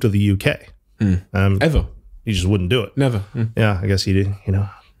wouldn't move to the UK. Ever. He just wouldn't do it. Never. Yeah, I guess he did, you know.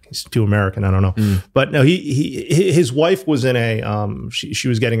 He's too American. I don't know. But no, his wife was in a, she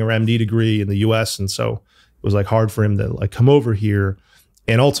was getting her MD degree in the US. And so it was like hard for him to like come over here.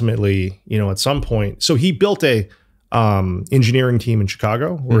 And ultimately, you know, at some point, so he built a engineering team in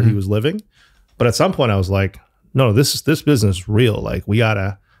Chicago where he was living. But at some point I was like, no, this business is real. Like we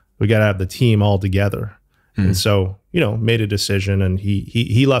gotta have the team all together. And so, you know, made a decision, and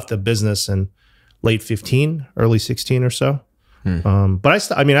he left the business in late 15, early 16 or so.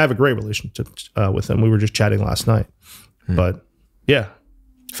 But I mean, I have a great relationship with him. We were just chatting last night. But yeah.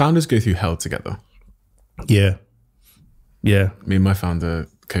 Founders go through hell together. Yeah. Yeah. Me and my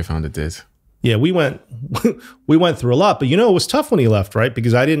co-founder did. Yeah, we went through a lot. But you know, it was tough when he left, right?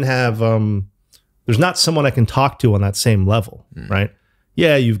 Because I didn't have, there's not someone I can talk to on that same level, right?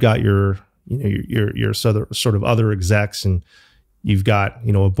 Yeah, you've got your sort of other execs, and you've got,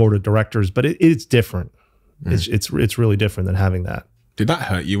 you know, a board of directors, but it's different. It's really different than having that. Did that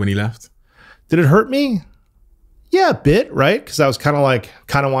hurt you when he left? Did it hurt me? Yeah, a bit, right? Because I was kind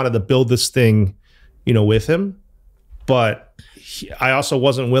of wanted to build this thing, you know, with him. But I also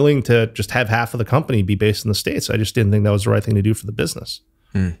wasn't willing to just have half of the company be based in the States. I just didn't think that was the right thing to do for the business,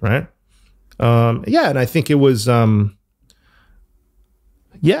 right? Yeah, and I think it was,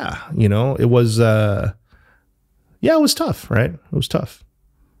 yeah, you know, it was, yeah, it was tough, right? It was tough.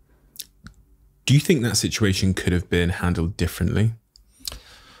 Do you think that situation could have been handled differently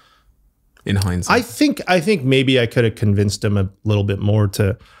in hindsight? I think maybe I could have convinced him a little bit more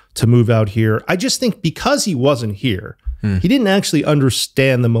to move out here. I just think because he wasn't here, he didn't actually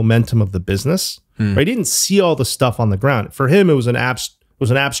understand the momentum of the business. Right? He didn't see all the stuff on the ground. For him, it was an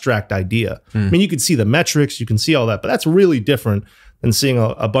abstract idea. I mean, you could see the metrics, you can see all that, but that's really different than seeing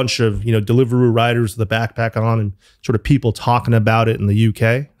a bunch of, you know, Deliveroo riders with a backpack on and sort of people talking about it in the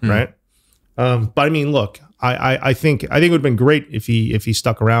UK, right? But I mean, look, I think it would have been great if he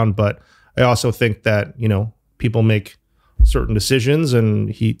stuck around, but I also think that, you know, people make certain decisions, and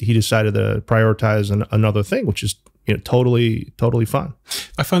he decided to prioritize another thing, which is, you know, totally fine.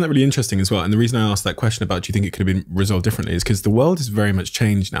 I find that really interesting as well. And the reason I asked that question about do you think it could have been resolved differently is because the world has very much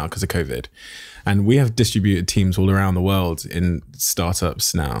changed now because of COVID. And we have distributed teams all around the world in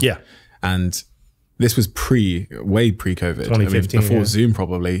startups now. Yeah. And this was way pre-COVID. 2015, I mean, before Zoom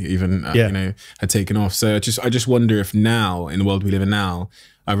probably even you know, had taken off. So I just wonder if now, in the world we live in now,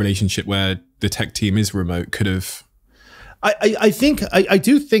 a relationship where the tech team is remote could have... I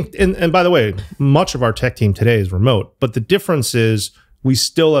do think, and by the way, much of our tech team today is remote, but the difference is we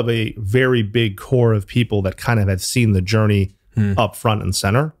still have a very big core of people that kind of have seen the journey up front and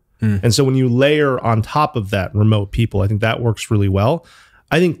center. And so when you layer on top of that remote people, I think that works really well.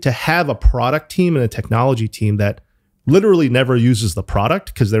 I think to have a product team and a technology team that literally never uses the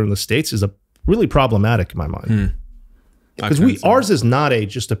product because they're in the States is really problematic in my mind. Because ours is not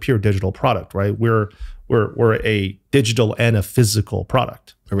just a pure digital product, right? We're a digital and a physical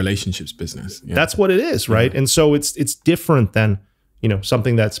product. A relationships business. Yeah. That's what it is, right? And so it's different than, you know,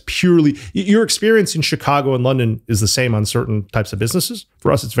 something that's purely, your experience in Chicago and London is the same on certain types of businesses.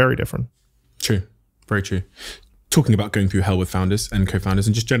 For us, it's very different. True. Very true. Talking about going through hell with founders and co-founders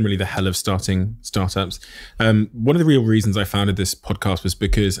and just generally the hell of starting startups. One of the real reasons I founded this podcast was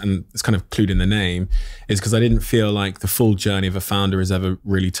because, and it's kind of clued in the name, is because I didn't feel like the full journey of a founder is ever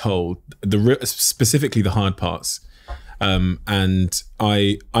really told, specifically the hard parts. And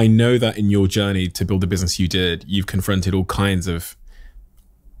I know that in your journey to build the business you did, you've confronted all kinds of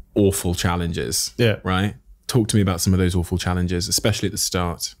awful challenges, right? Talk to me about some of those awful challenges, especially at the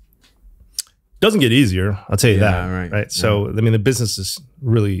start. Doesn't get easier, I'll tell you that. Right. So, I mean, the business is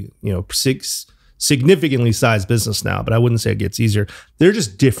really, you know, significantly sized business now, but I wouldn't say it gets easier. They're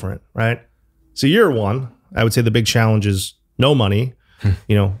just different, right? So year one, I would say the big challenge is no money.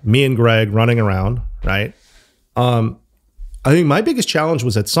 You know, me and Greg running around, right? I think my biggest challenge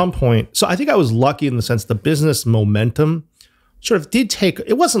was at some point. So I think I was lucky in the sense the business momentum sort of did take.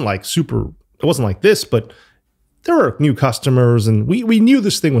 It wasn't like it wasn't like this, but there were new customers, and we knew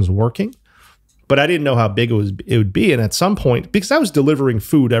this thing was working. But I didn't know how big it would be. And at some point, because I was delivering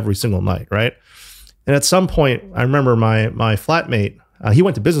food every single night, right? And at some point, I remember my flatmate, he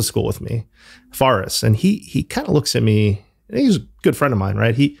went to business school with me, Forrest, and he kind of looks at me, and he's a good friend of mine,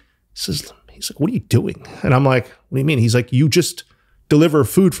 right? He says, he's like, what are you doing? And I'm like, what do you mean? He's like, you just deliver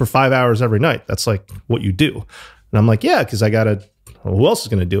food for 5 hours every night. That's like what you do. And I'm like, yeah, because I got to, well, who else is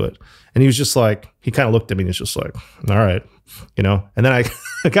going to do it? And he was just like, he kind of looked at me and he's just like, all right, you know? And then I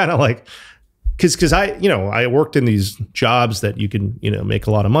kind of like, because I, you know, I worked in these jobs that you can, you know, make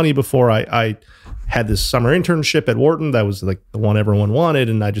a lot of money before. I had this summer internship at Wharton that was like the one everyone wanted,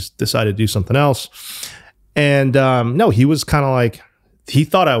 and I just decided to do something else. And no, he was kind of like, he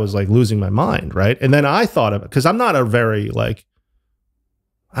thought I was like losing my mind, right? And then I thought of it, because I'm not a very like,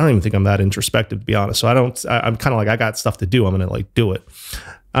 I don't even think I'm that introspective, to be honest. So I'm kind of like, I got stuff to do. I'm going to like do it.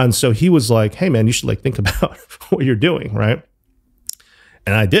 And so he was like, hey man, you should like think about what you're doing, right?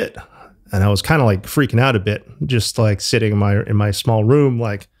 And I did. And I was kind of like freaking out a bit, just like sitting in my small room,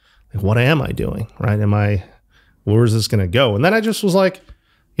 like what am I doing, right? Where is this going to go? And then I just was like,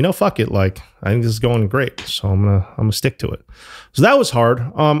 you know, fuck it. Like, I think this is going great. So I'm gonna stick to it. So that was hard.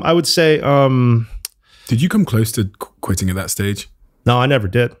 I would say, did you come close to quitting at that stage? No, I never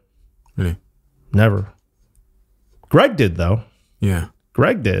did. Really? Never. Greg did though. Yeah.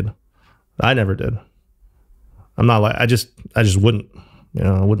 Greg did. I never did. I'm not like, I just wouldn't, you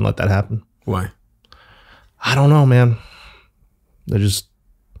know, I wouldn't let that happen. Why? I don't know, man. I just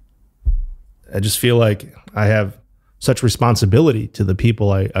feel like I have such responsibility to the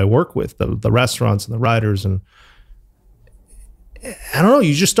people I work with, the restaurants and the riders. And I don't know,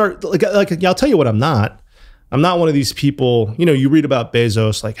 you just start like I'll tell you what I'm not. I'm not one of these people, you know, you read about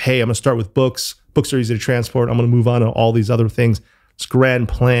Bezos, like, hey, I'm gonna start with books. Books are easy to transport. I'm gonna move on to all these other things. It's grand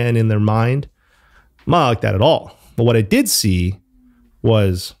plan in their mind. I'm not like that at all. But what I did see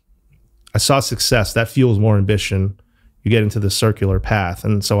was I saw success. That fuels more ambition. You get into the circular path.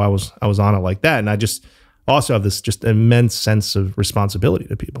 And so I was on it like that. And I just also have this just immense sense of responsibility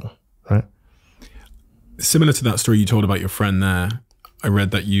to people, right? Similar to that story you told about your friend there, I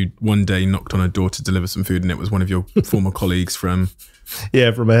read that you one day knocked on a door to deliver some food and it was one of your former colleagues from...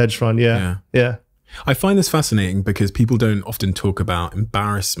 Yeah, from a hedge fund, yeah. I find this fascinating because people don't often talk about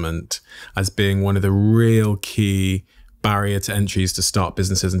embarrassment as being one of the real key barrier to entries to start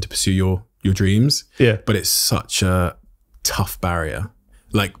businesses and to pursue your dreams. Yeah. But it's such a tough barrier,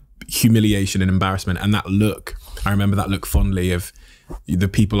 like humiliation and embarrassment. And that look, I remember that look fondly of the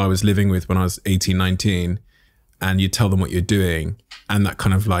people I was living with when I was 18, 19, and you tell them what you're doing and that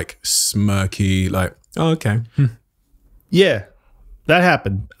kind of like smirky, like, oh, okay. Yeah, that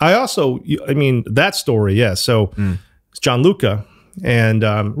happened. I also, I mean, that story, yeah. So it's John Luca, and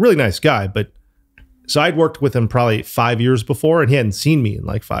really nice guy. But so I'd worked with him probably 5 years before, and he hadn't seen me in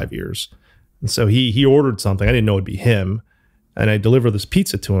like 5 years. And so he ordered something. I didn't know it'd be him. And I delivered this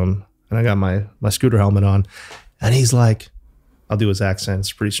pizza to him, and I got my scooter helmet on. And he's like, I'll do his accent.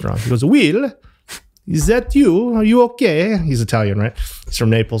 It's pretty strong. He goes, Will, is that you? Are you okay? He's Italian, right? He's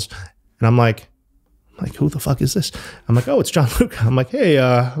from Naples. And I'm like, who the fuck is this? I'm like, oh, it's John Luca. I'm like, hey,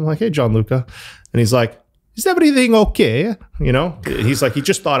 John Luca. And he's like, is everything okay? You know, he's like, he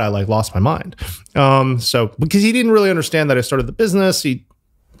just thought I like lost my mind. So because he didn't really understand that I started the business,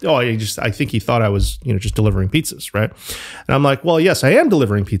 I think he thought I was, you know, just delivering pizzas, right? And I'm like, well, yes, I am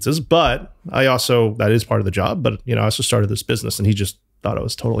delivering pizzas, but that is part of the job. But, you know, I also started this business, and he just thought I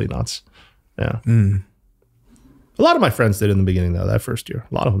was totally nuts. Yeah. A lot of my friends did in the beginning, though, that first year.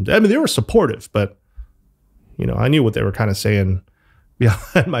 A lot of them did. I mean, they were supportive, but, you know, I knew what they were kind of saying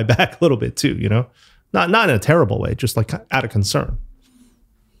behind my back a little bit too, you know? Not in a terrible way, just like out of concern.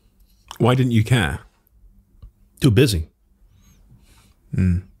 Why didn't you care? Too busy.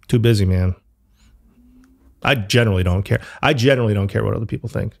 Too busy, man. I generally don't care. I generally don't care what other people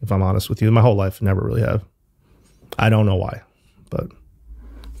think, if I'm honest with you. My whole life, never really have. I don't know why, but...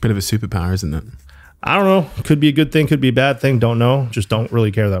 Bit of a superpower, isn't it? I don't know. Could be a good thing, could be a bad thing. Don't know. Just don't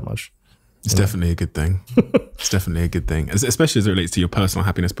really care that much. It's definitely a good thing. It's definitely a good thing, especially as it relates to your personal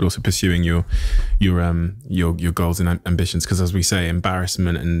happiness, but also pursuing your goals and ambitions. Because as we say,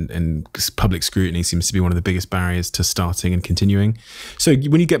 embarrassment and public scrutiny seems to be one of the biggest barriers to starting and continuing. So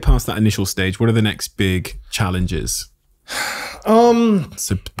when you get past that initial stage, what are the next big challenges?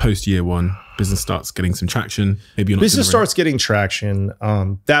 So post year one, business starts getting some traction. Maybe you're not business starts getting traction.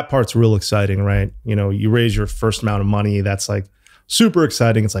 That part's real exciting, right? You know, you raise your first amount of money. That's like super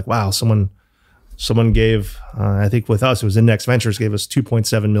exciting. It's like, wow, someone gave, I think with us, it was Index Ventures gave us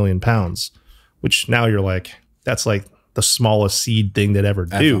 2.7 million pounds, which now you're like, that's like the smallest seed thing they'd ever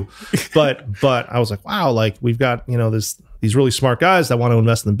do. but I was like, wow, like we've got, you know, these really smart guys that want to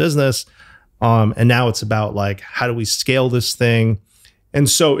invest in the business. And now it's about like, how do we scale this thing? And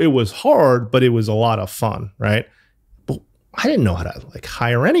so it was hard, but it was a lot of fun, right? But I didn't know how to like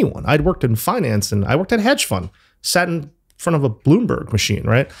hire anyone. I'd worked in finance and I worked at a hedge fund, sat in front of a Bloomberg machine,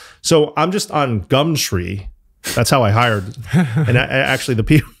 right? So I'm just on Gumtree. That's how I hired. And actually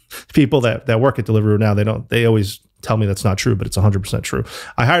the people that work at Deliveroo now, they always tell me that's not true, but it's 100% true.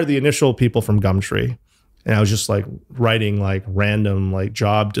 I hired the initial people from Gumtree, and I was just like writing like random like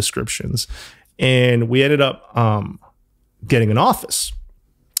job descriptions. And we ended up getting an office.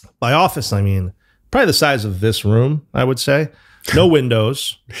 By office, I mean probably the size of this room, I would say. No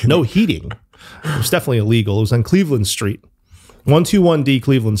windows, no heating. It was definitely illegal. It was on Cleveland Street, 121D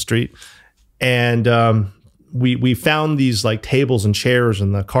Cleveland Street. And we found these like tables and chairs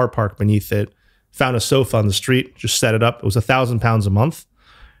in the car park beneath it, found a sofa on the street, just set it up. It was £1,000 a month,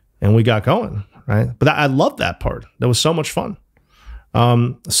 and we got going, right? But I loved that part. That was so much fun.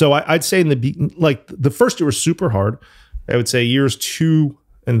 So I'd say in the first year was super hard. I would say years 2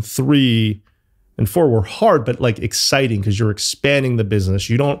 and 3 and 4 were hard, but like exciting because you're expanding the business.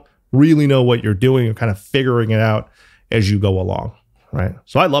 You don't really know what you're doing. You're kind of figuring it out as you go along, right?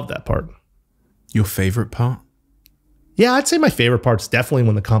 So I love that part. Your favorite part? Yeah, I'd say my favorite part's definitely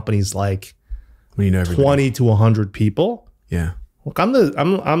when the company's like when you know 20 to 100 people. Yeah. Look, I'm the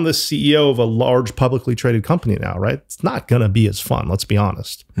CEO of a large publicly traded company now, right? It's not gonna be as fun. Let's be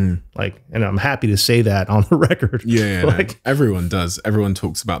honest. Like, and I'm happy to say that on the record. Yeah, like no, everyone does. Everyone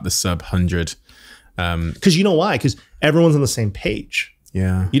talks about the sub 100. Because you know why? Because everyone's on the same page.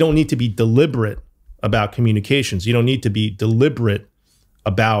 Yeah. You don't need to be deliberate about communications. You don't need to be deliberate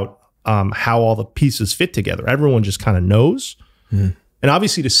about how all the pieces fit together. Everyone just kind of knows. And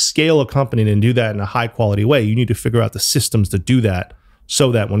obviously to scale a company and do that in a high quality way, you need to figure out the systems to do that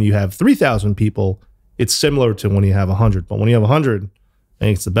so that when you have 3,000 people, it's similar to when you have 100. But when you have 100, I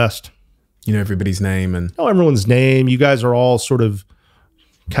think it's the best. You know everybody's name and know everyone's name. You guys are all sort of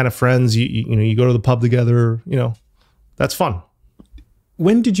kind of friends. You know, you go to the pub together, you know, that's fun.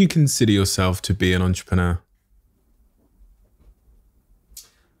 When did you consider yourself to be an entrepreneur?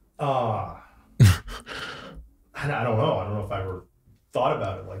 I don't know. I don't know if I ever thought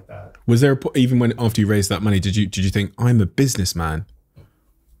about it like that. Was there even when after you raised that money, did you think I'm a businessman?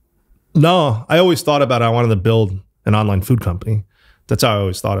 No, I always thought about it. I wanted to build an online food company. That's how I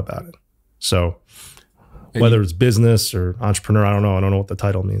always thought about it. So whether it's business or entrepreneur, I don't know. I don't know what the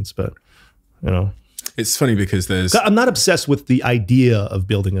title means, but you know. It's funny because I'm not obsessed with the idea of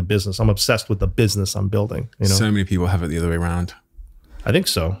building a business. I'm obsessed with the business I'm building. You know? So many people have it the other way around. I think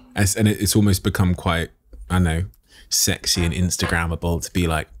so. And it's almost become quite, I don't know, sexy and Instagrammable to be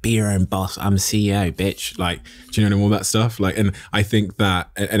like, be your own boss, I'm CEO, bitch. Like, do you know all that stuff? Like, and I think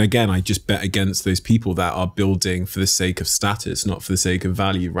that, and again, I just bet against those people that are building for the sake of status, not for the sake of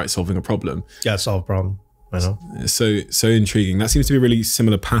value, right? Solving a problem. Yeah, solve a problem. I know. So intriguing. That seems to be a really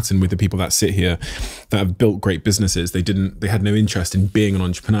similar pattern with the people that sit here that have built great businesses. They had no interest in being an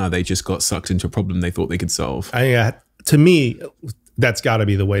entrepreneur. They just got sucked into a problem they thought they could solve. To me, that's got to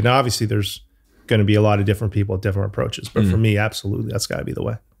be the way. Now, obviously, there's going to be a lot of different people with different approaches, but for me, absolutely, that's got to be the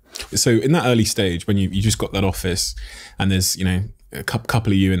way. So in that early stage, when you just got that office and there's, you know, a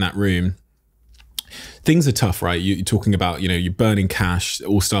couple of you in that room, things are tough, right? You're talking about, you know, you're burning cash.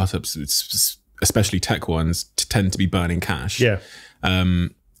 All startups, especially tech ones, tend to be burning cash. Yeah.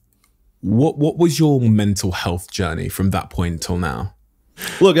 What was your mental health journey from that point till now?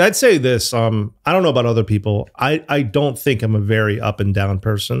 Look, I'd say this. I don't know about other people. I don't think I'm a very up and down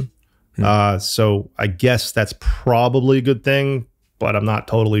person. So I guess that's probably a good thing, but I'm not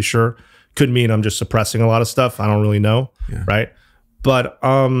totally sure. Could mean I'm just suppressing a lot of stuff. I don't really know. Yeah. Right. But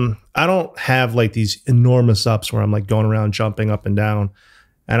I don't have like these enormous ups where I'm like going around jumping up and down,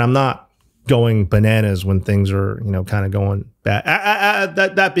 and I'm not going bananas when things are, you know, kind of going bad.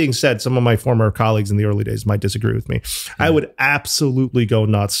 That being said, some of my former colleagues in the early days might disagree with me. I would absolutely go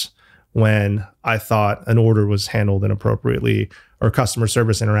nuts when I thought an order was handled inappropriately or customer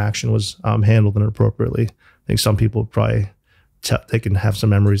service interaction was handled inappropriately. I think some people probably they can have some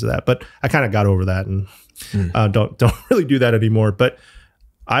memories of that, but I kind of got over that and don't really do that anymore. But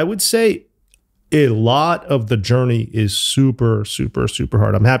I would say a lot of the journey is super, super, super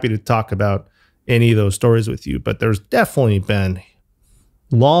hard. I'm happy to talk about any of those stories with you, but there's definitely been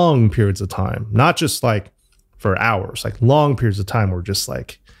long periods of time, not just like for hours, like long periods of time where just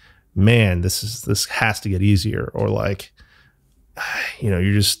like, man, this has to get easier, or like, you know,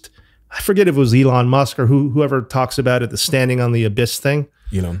 you're just, I forget if it was Elon Musk or whoever talks about it, the standing on the abyss thing.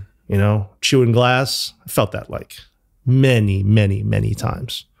 Elon. You know, chewing glass. I felt that like many, many, many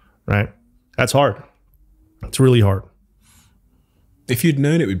times, right? That's hard. It's really hard. If you'd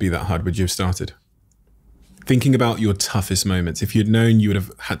known it would be that hard, would you have started? Thinking about your toughest moments, if you'd known you would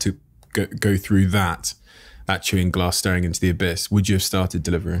have had to go through that chewing glass staring into the abyss, would you have started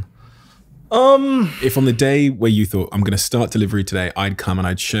Deliveroo? If on the day where you thought, I'm going to start Deliveroo today, I'd come and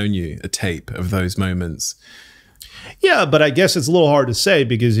I'd shown you a tape of those moments. Yeah, but I guess it's a little hard to say,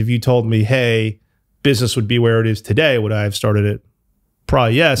 because if you told me, hey, business would be where it is today, would I have started it?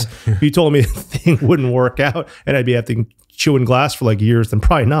 Probably yes. If you told me the thing wouldn't work out and I'd be having chewing glass for like years, then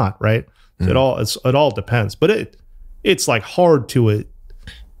probably not, right? So it all depends. But it's like hard to a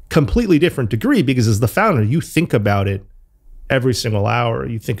completely different degree, because as the founder, you think about it every single hour.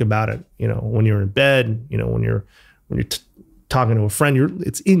 You think about it, when you're in bed, when you're talking to a friend,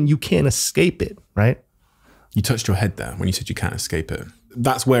 you can't escape it, right? You touched your head there when you said you can't escape it.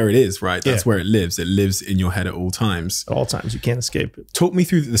 That's where it is, right? That's where it lives. It lives in your head at all times. At all times, you can't escape it. Talk me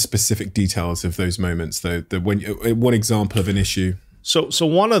through the specific details of those moments, though. One example of an issue. So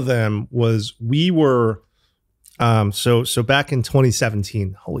one of them was we were, so back in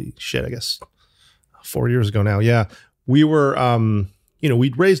 2017, holy shit, I guess 4 years ago now. Yeah. We were,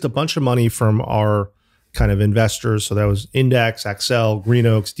 we'd raised a bunch of money from our kind of investors. So that was Index, Accel, Green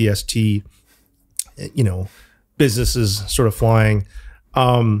Oaks, DST, businesses sort of flying.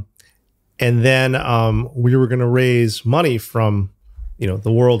 And then we were going to raise money from,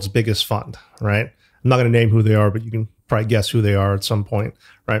 the world's biggest fund, right? I'm not going to name who they are, but you can probably guess who they are at some point,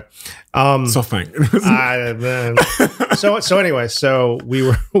 right? SoftBank. So anyway, so we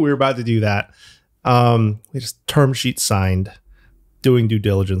were about to do that. We just term sheet signed, doing due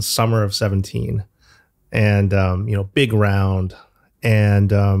diligence, summer of 17, and big round,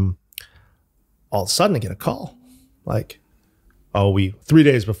 and all of a sudden I get a call, like, oh, 3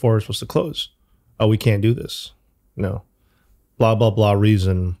 days before we're supposed to close, oh, we can't do this, blah blah blah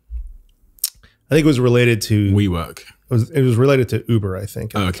reason. I think it was related to WeWork. It was related to Uber, I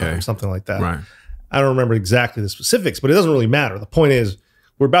think. Okay. Something like that. Right. I don't remember exactly the specifics, but it doesn't really matter. The point is,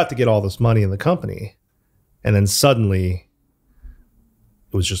 we're about to get all this money in the company, and then suddenly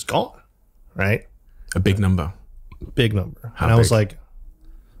it was just gone, right? A big number. Big number. How and I was big? like,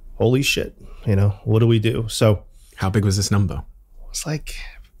 holy shit, what do we do? So how big was this number? it's like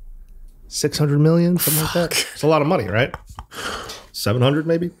 600 million, something like that. It's a lot of money, right? 700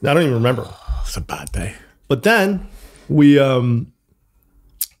 maybe? I don't even remember. It's a bad day. But then we, and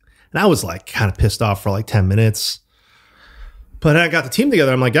I was like kind of pissed off for like 10 minutes. But I got the team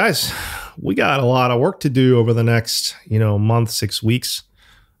together. I'm like, guys, we got a lot of work to do over the next, month, 6 weeks.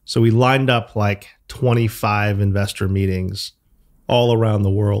 So we lined up like 25 investor meetings all around the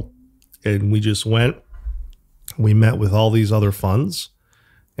world. And we just went, we met with all these other funds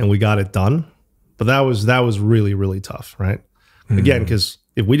and we got it done. But that was really, really tough, right? Again, because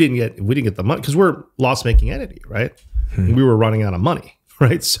if we didn't get the money, because we're a loss-making entity, right? And we were running out of money,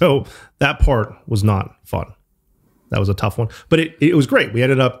 right? So that part was not fun. That was a tough one, but it was great. We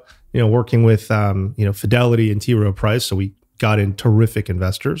ended up, working with, Fidelity and T. Rowe Price. So we got in terrific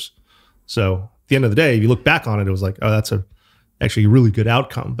investors. So at the end of the day, if you look back on it, it was like, oh, that's actually a really good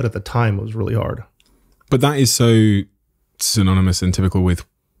outcome. But at the time, it was really hard. But that is so synonymous and typical with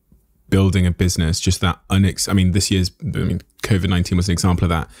building a business. Just that COVID-19 was an example of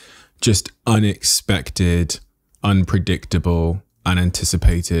that. Just unexpected, unpredictable,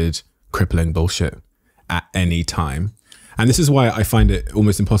 unanticipated, crippling bullshit at any time. And this is why I find it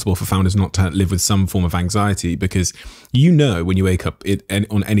almost impossible for founders not to live with some form of anxiety, because when you wake up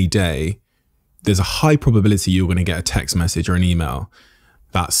on any day, there's a high probability you're going to get a text message or an email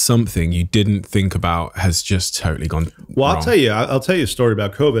that something you didn't think about has just totally gone wrong. I'll tell you a story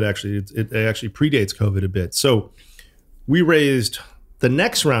about COVID. Actually, it actually predates COVID a bit. So we raised the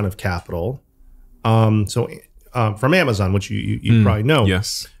next round of capital, from Amazon, which you probably know.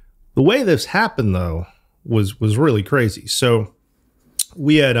 Yes. The way this happened, though, was really crazy. So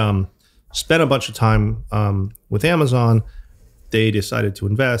we had spent a bunch of time with Amazon. They decided to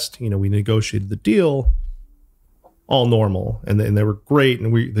invest. We negotiated the deal, all normal, and they were great.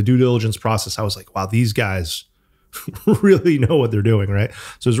 And the due diligence process, I was like, wow, these guys really know what they're doing, right?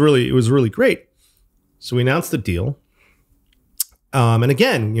 So it was really great. So we announced the deal, and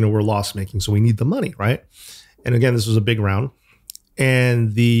again, we're loss making, so we need the money, right? And again, this was a big round.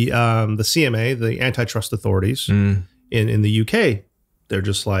 And the CMA, the antitrust authorities in the UK, they're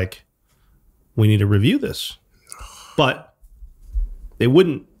just like, we need to review this. But they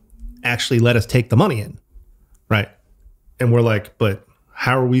wouldn't actually let us take the money in, right? And we're like, but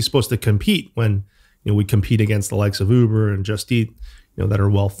how are we supposed to compete when we compete against the likes of Uber and Just Eat, that are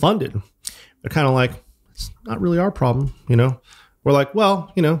well funded? They're kind of like, it's not really our problem, We're like,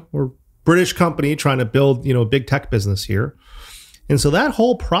 well, we're a British company trying to build, a big tech business here. And so that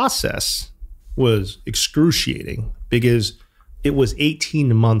whole process was excruciating because it was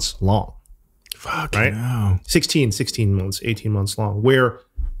 18 months long. Fuck, right? No. 16 months, 18 months long, where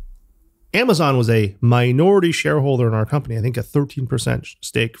Amazon was a minority shareholder in our company. I think a 13%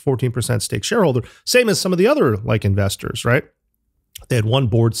 stake, 14% stake shareholder, same as some of the other like investors, right? They had one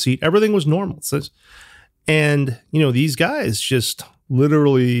board seat. Everything was normal. And, these guys just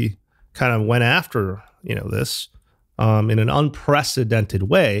literally kind of went after, this in an unprecedented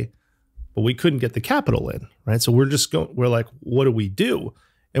way, but we couldn't get the capital in, right? So we're like, what do we do?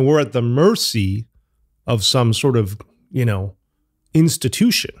 And we're at the mercy of some sort of,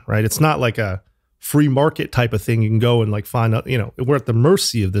 institution, right? It's not like a free market type of thing. You can go and like find out, we're at the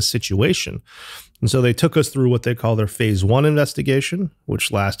mercy of this situation. And so they took us through what they call their phase 1 investigation, which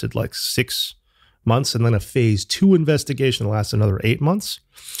lasted like 6 months, and then a phase 2 investigation that lasted another 8 months.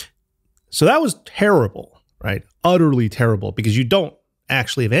 So that was terrible, right? Utterly terrible, because you don't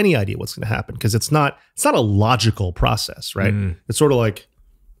actually have any idea what's going to happen, because it's not a logical process, right? It's sort of like,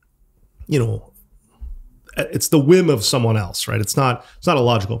 it's the whim of someone else, right? It's not a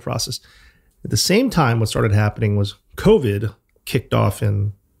logical process. At the same time, what started happening was COVID kicked off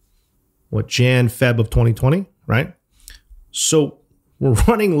in Feb of 2020, right? So we're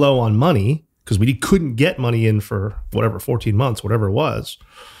running low on money because we couldn't get money in for 14 months, whatever it was.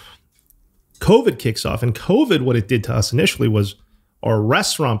 COVID kicks off, and COVID, what it did to us initially was our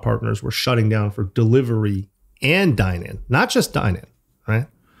restaurant partners were shutting down for delivery and dine-in, not just dine-in, right?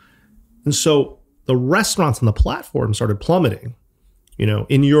 And so the restaurants on the platform started plummeting,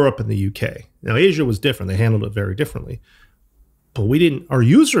 in Europe and the UK. Now, Asia was different. They handled it very differently. But our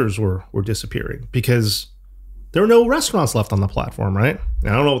users were disappearing because there were no restaurants left on the platform, right? And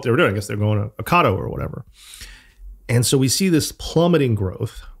I don't know what they were doing. I guess they're going to Ocado or whatever. And so we see this plummeting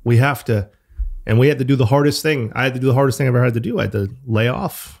growth. We had to do the hardest thing. I had to do the hardest thing I've ever had to do. I had to lay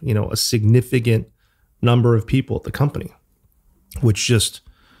off, a significant number of people at the company, which just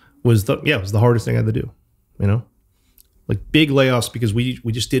was the hardest thing I had to do, like big layoffs, because we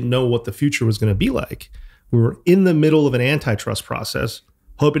just didn't know what the future was going to be like. We were in the middle of an antitrust process,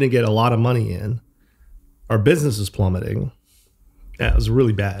 hoping to get a lot of money in. Our business is plummeting. Yeah, it was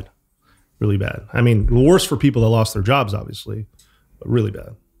really bad, really bad. I mean, worse for people that lost their jobs, obviously, but really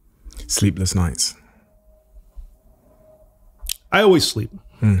bad. Sleepless nights. I always sleep.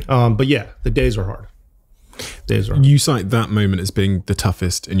 But yeah, the days are hard. You cite that moment as being the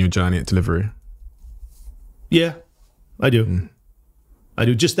toughest in your journey at Deliveroo. Yeah, I do. I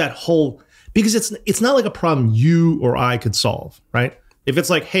do. Just that whole, because it's not like a problem you or I could solve, right? If it's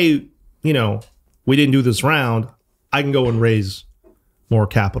like, hey, we didn't do this round, I can go and raise more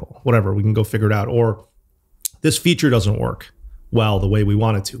capital, whatever. We can go figure it out. Or this feature doesn't work well the way we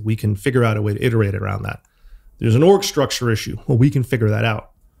want it to. We can figure out a way to iterate around that. There's an org structure issue. Well, we can figure that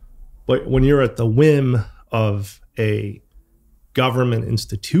out. But when you're at the whim of a government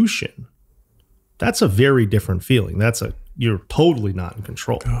institution, that's a very different feeling. You're totally not in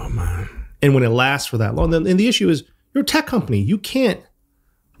control. Oh, man. And when it lasts for that long, and the issue is you're a tech company. You can't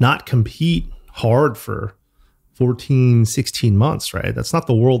not compete hard for 14, 16 months, right? That's not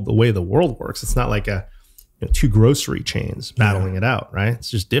the way the world works. It's not like two grocery chains battling it out, right? It's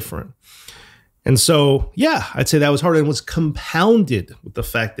just different. And so, yeah, I'd say that was hard, and was compounded with the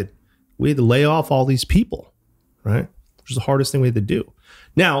fact that we had to lay off all these people, right? Which was the hardest thing we had to do.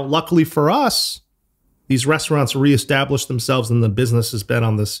 Now, luckily for us, these restaurants reestablished themselves and the business has been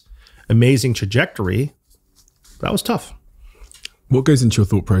on this amazing trajectory. That was tough. What goes into your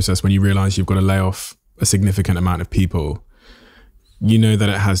thought process when you realize you've got to lay off a significant amount of people? You know that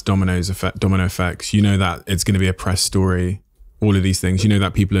it has domino effects. You know that it's going to be a press story, all of these things. You know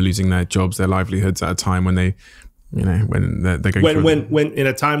that people are losing their jobs, their livelihoods at a time when they, when they're going when in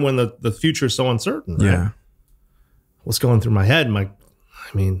a time when the future is so uncertain, right? Yeah. What's going through my head?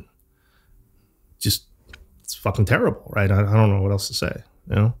 Just, it's fucking terrible, right? I don't know what else to say,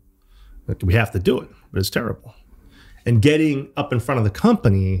 Like, we have to do it, but it's terrible. And getting up in front of the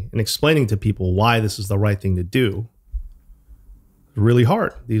company and explaining to people why this is the right thing to do is really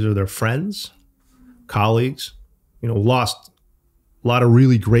hard. These are their friends, colleagues, lost a lot of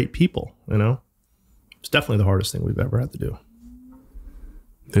really great people, It's definitely the hardest thing we've ever had to do.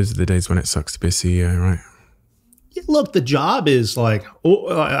 Those are the days when it sucks to be a CEO, right? Yeah, look, the job is like,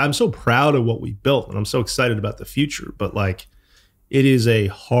 I'm so proud of what we built and I'm so excited about the future, but like, it is a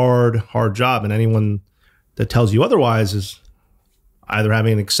hard job, and anyone that tells you otherwise is either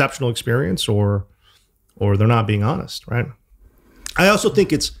having an exceptional experience or they're not being honest, right? I also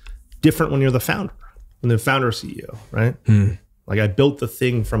think it's different when you're the founder, when the founder CEO, right? Like, I built the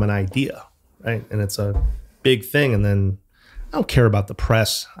thing from an idea, right? And it's a big thing, and then I don't care about the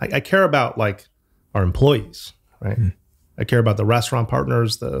press. I care about like our employees, right? I care about the restaurant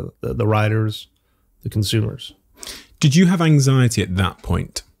partners, the riders, the consumers. Did you have anxiety at that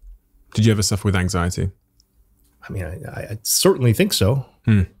point? Did you ever suffer with anxiety? I mean, I certainly think so.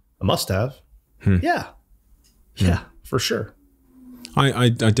 I must have. Yeah, for sure. I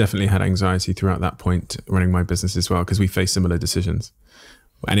definitely had anxiety throughout that point running my business as well, because we face similar decisions.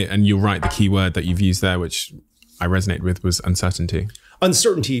 And you're right, the key word that you've used there, which I resonate with, was uncertainty.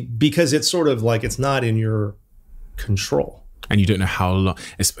 Uncertainty, because it's sort of like it's not in your control. And you don't know how long.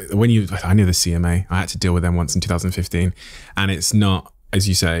 I knew the CMA. I had to deal with them once in 2015. And it's not, as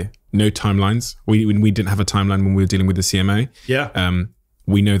you say, no timelines. We didn't have a timeline when we were dealing with the CMA. Yeah.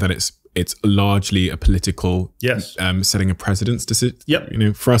 We know that it's largely a political setting a precedence decision. Yep. You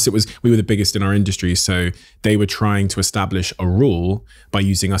know, for us, we were the biggest in our industry, so they were trying to establish a rule by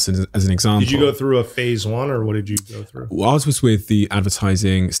using us as an example. Did you go through a phase one, or what did you go through? Well, ours was with the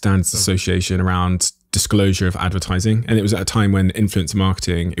Advertising Standards Association around disclosure of advertising, and it was at a time when influencer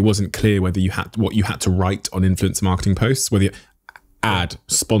marketing, it wasn't clear whether what you had to write on influencer marketing posts, whether ad,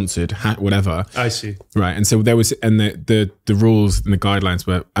 sponsored, whatever. I see. Right. And so there was, and the rules and the guidelines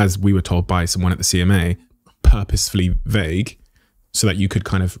were, as we were told by someone at the CMA, purposefully vague so that you could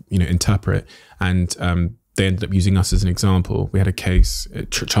kind of, interpret. And they ended up using us as an example. We had a case,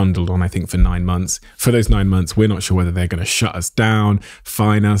 it trundled on, I think, for 9 months. For those 9 months, we're not sure whether they're going to shut us down,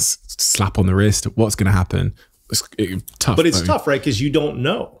 fine us, slap on the wrist. What's going to happen? It's tough. But it's tough, right? Because you don't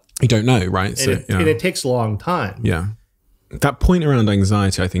know. You don't know, right? And it takes a long time. Yeah. That point around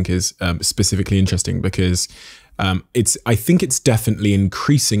anxiety, I think, is specifically interesting because I think it's definitely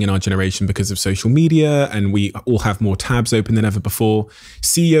increasing in our generation because of social media, and we all have more tabs open than ever before.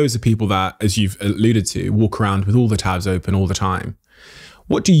 CEOs are people that, as you've alluded to, walk around with all the tabs open all the time.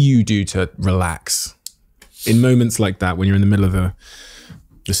 What do you do to relax in moments like that when you're in the middle of the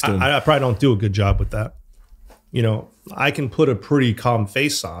storm? I probably don't do a good job with that. I can put a pretty calm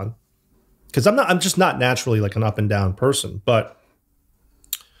face on, because I'm just not naturally like an up and down person, but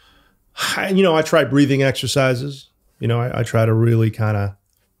I try breathing exercises. I try to really kind of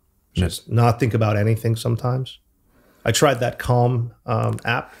just not think about anything sometimes. I tried that Calm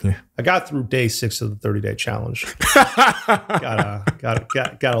app. Yeah. I got through day 6 of the 30-day challenge. got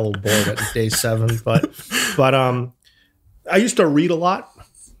a little bored at day 7, but I used to read a lot.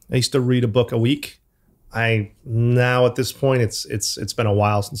 I used to read a book a week. Now at this point, it's been a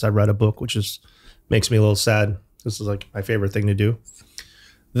while since I read a book, which makes me a little sad. This is like my favorite thing to do.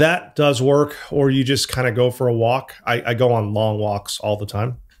 That does work, or you just kind of go for a walk. I go on long walks all the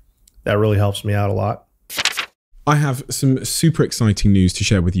time. That really helps me out a lot. I have some super exciting news to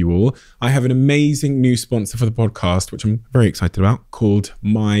share with you all. I have an amazing new sponsor for the podcast, which I'm very excited about, called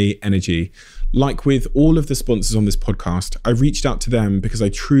My Energy. Like with all of the sponsors on this podcast, I reached out to them because I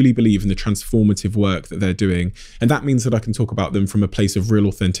truly believe in the transformative work that they're doing. And that means that I can talk about them from a place of real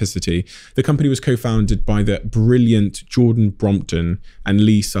authenticity. The company was co-founded by the brilliant Jordan Brompton and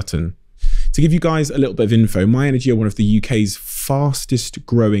Lee Sutton. To give you guys a little bit of info, My Energy are one of the UK's fastest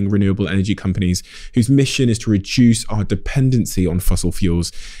growing renewable energy companies whose mission is to reduce our dependency on fossil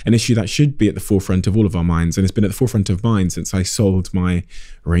fuels, an issue that should be at the forefront of all of our minds, and it's been at the forefront of mine since I sold my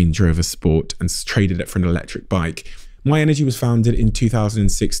Range Rover Sport and traded it for an electric bike. My Energy was founded in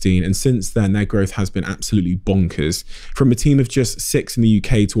 2016, and since then their growth has been absolutely bonkers. From a team of just 6 in the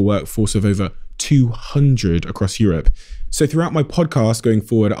UK to a workforce of over 200 across Europe. So throughout my podcast going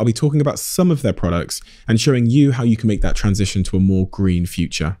forward, I'll be talking about some of their products and showing you how you can make that transition to a more green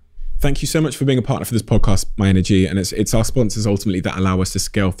future. Thank you so much for being a partner for this podcast, My Energy. And it's our sponsors ultimately that allow us to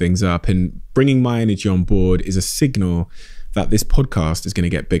scale things up. And bringing My Energy on board is a signal that this podcast is going to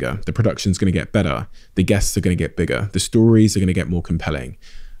get bigger. The production's going to get better. The guests are going to get bigger. The stories are going to get more compelling.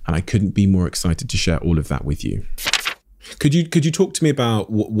 And I couldn't be more excited to share all of that with you. Could you talk to me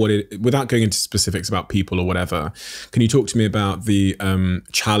about without going into specifics about people or whatever, can you talk to me about the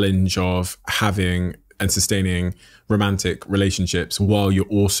challenge of having and sustaining romantic relationships while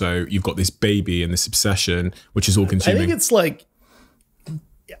you've got this baby and this obsession, which is all consuming? I think it's like,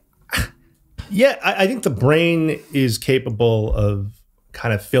 I think the brain is capable of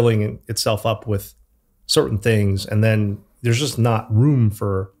kind of filling itself up with certain things, and then there's just not room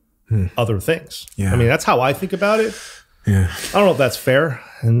for other things. Yeah. I mean, that's how I think about it. Yeah, I don't know if that's fair,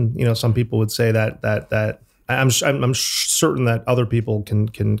 and some people would say that I'm certain that other people can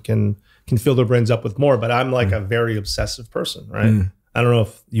fill their brains up with more. But I'm like a very obsessive person, right? I don't know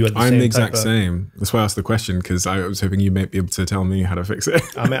if you had the I'm same the exact type of, same. That's why I asked the question, because I was hoping you might be able to tell me how to fix it.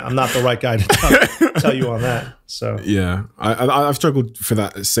 I'm not the right guy to tell you on that. So yeah, I've struggled for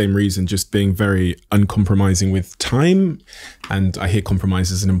that same reason, just being very uncompromising with time. And I hear compromise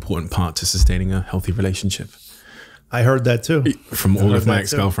is an important part to sustaining a healthy relationship. I heard that too. From all of my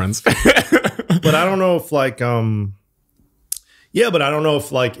ex-girlfriends. But I don't know if like, yeah, but I don't know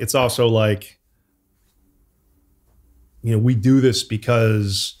if like, it's also like, you know, we do this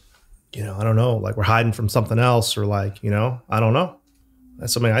because, you know, I don't know, like we're hiding from something else, or like, you know, I don't know.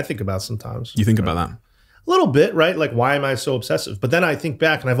 That's something I think about sometimes. You think about that? A little bit, right? Like, why am I so obsessive? But then I think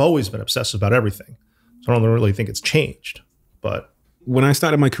back, and I've always been obsessive about everything. So I don't really think it's changed. But when I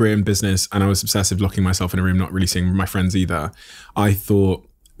started my career in business and I was obsessive, locking myself in a room, not really seeing my friends either, I thought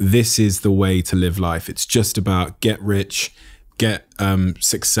this is the way to live life. It's just about get rich, get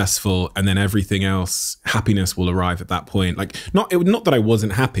successful, and then everything else, happiness will arrive at that point. Like not that I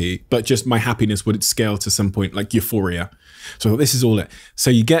wasn't happy, but just my happiness would scale to some point, like euphoria. So this is all it. So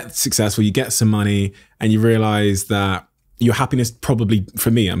you get successful, you get some money, and you realize that your happiness probably,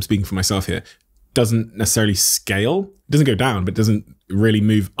 for me, I'm speaking for myself here, doesn't necessarily scale. It doesn't go down, but doesn't really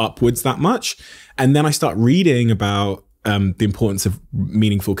move upwards that much. And then I start reading about the importance of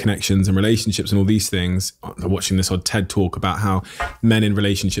meaningful connections and relationships and all these things. I'm watching this odd TED talk about how men in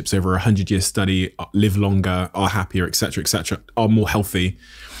relationships over 100-year study live longer, are happier, etc., are more healthy.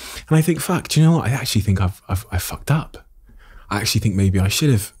 And I think, fuck, do you know what? I actually think I've fucked up. I actually think maybe I should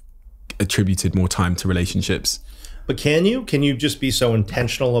have attributed more time to relationships. But can you just be so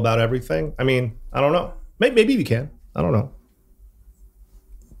intentional about everything? I mean, I don't know. Maybe you can. I don't know.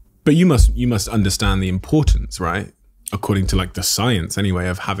 But you must understand the importance, right? According to like the science anyway,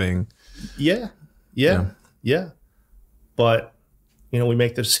 of having. Yeah. But, you know, we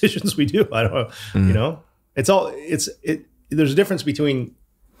make the decisions we do. I don't know. You know, there's a difference between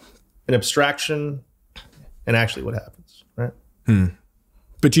an abstraction and actually what happens, right?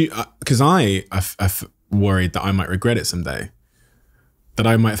 But because I've worried that I might regret it someday, that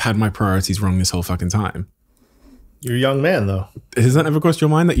I might have had my priorities wrong this whole fucking time. You're a young man, though. Has that ever crossed your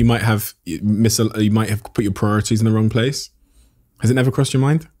mind that you might have put your priorities in the wrong place? Has it never crossed your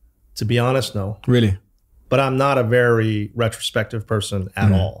mind? To be honest, no. Really? But I'm not a very retrospective person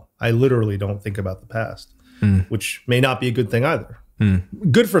at all. I literally don't think about the past, which may not be a good thing either.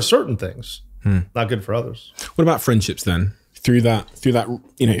 Good for certain things, not good for others. What about friendships then? Through that,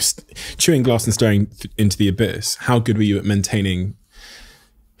 you know, chewing glass and staring into the abyss, how good were you at maintaining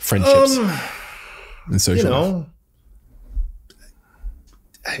friendships and social life?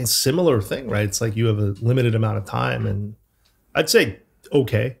 It's a similar thing, right? It's like you have a limited amount of time, and I'd say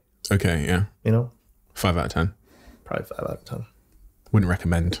okay. Okay, yeah. You know? 5 out of 10. Probably 5 out of 10. Wouldn't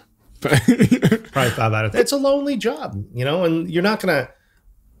recommend. Probably 5 out of 10. It's a lonely job, you know, and you don't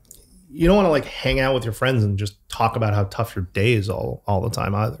want to like hang out with your friends and just talk about how tough your day is all the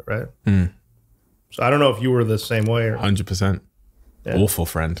time either, right? So I don't know if you were the same way. Or 100%. Yeah. Awful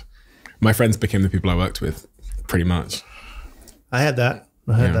friend. My friends became the people I worked with, pretty much. I had that.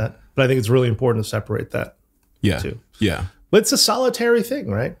 But I think it's really important to separate that. Too. Yeah. But it's a solitary thing,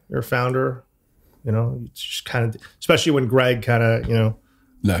 right? You're a founder, you know, it's just kind of, especially when Greg kind of, you know,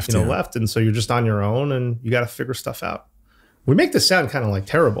 left. And so you're just on your own and you got to figure stuff out. We make this sound kind of like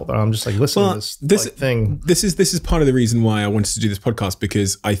terrible, but I'm just like listening to this thing. This is part of the reason why I wanted to do this podcast,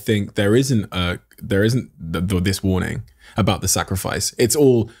 because I think there isn't this warning about the sacrifice. It's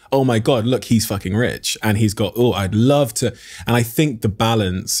all, oh my God, look, he's fucking rich and he's got, oh, I'd love to. And I think the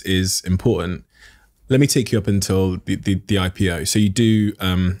balance is important. Let me take you up until the IPO. So you do,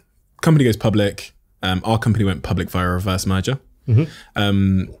 company goes public. Our company went public via a reverse merger.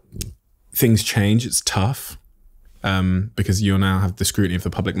 Things change. It's tough. Because you now have the scrutiny of the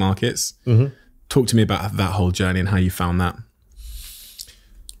public markets. Talk to me about that whole journey and how you found that.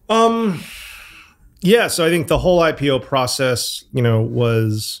 Yeah, so I think the whole IPO process, you know, it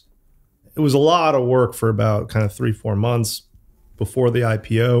was a lot of work for about kind of 3-4 months before the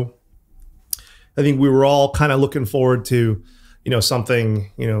IPO. I think we were all kind of looking forward to, you know,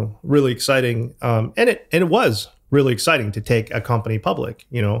 something, you know, really exciting. And it was really exciting to take a company public,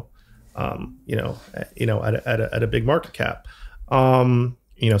 you know, at a big market cap,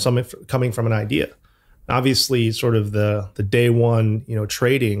 you know, something coming from an idea. Obviously, sort of the day one, you know,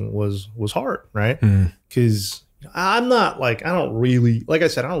 trading was hard, right? Because I'm not like, I don't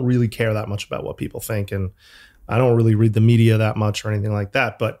really care that much about what people think, and I don't really read the media that much or anything like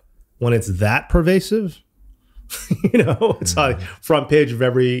that. But when it's that pervasive, you know, it's like front page of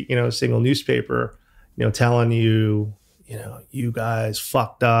every, you know, single newspaper, you know, telling you, you know, you guys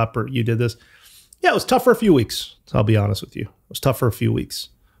fucked up or you did this. Yeah, it was tough for a few weeks. I'll be honest with you. It was tough for a few weeks,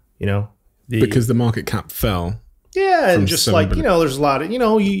 you know. Because the market cap fell. Yeah, and just like, you know, there's a lot of, you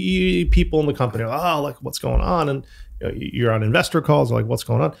know, you people in the company are, oh, like, what's going on? And you know, you're on investor calls, like, what's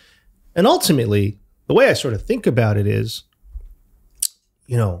going on? And ultimately, the way I sort of think about it is,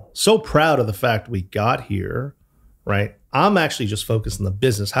 you know, so proud of the fact we got here, right? I'm actually just focused on the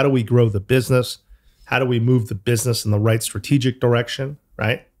business. How do we grow the business? How do we move the business in the right strategic direction,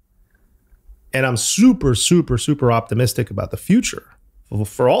 right? And I'm super, super, super optimistic about the future.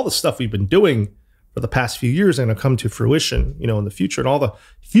 For all the stuff we've been doing for the past few years and to come to fruition, you know, in the future, and all the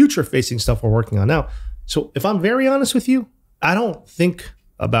future-facing stuff we're working on now. So if I'm very honest with you, I don't think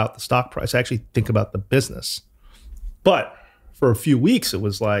about the stock price. I actually think about the business. But for a few weeks, it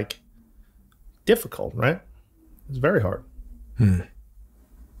was like difficult, right? It was very hard.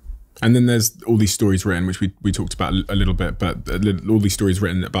 And then there's all these stories written, which we talked about a little bit, but all these stories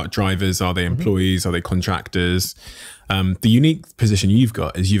written about drivers. Are they employees? Are they contractors? The unique position you've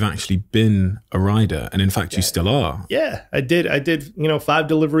got is you've actually been a rider, and in fact, you still are. Yeah, I did, you know, 5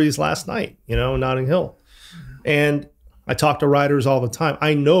 deliveries last night, you know, in Notting Hill. And I talk to riders all the time.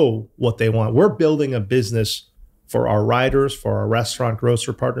 I know what they want. We're building a business for our riders, for our restaurant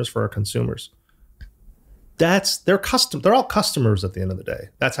grocer partners, for our consumers. They're all customers at the end of the day.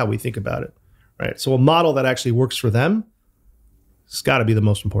 That's how we think about it, right? So a model that actually works for them, it's got to be the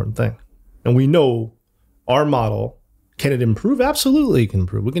most important thing. And we know our model, can it improve? Absolutely, it can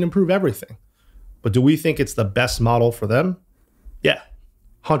improve. We can improve everything. But do we think it's the best model for them? Yeah,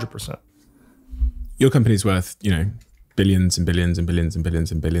 100%. Your company's worth, you know, billions and billions and billions and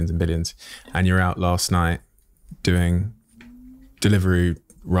billions and billions and billions. And you're out last night doing Deliveroo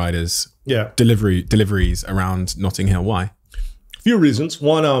riders, deliveries around Notting Hill. Why? A few reasons.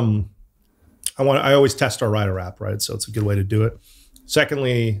 One, I always test our rider app, right? So it's a good way to do it.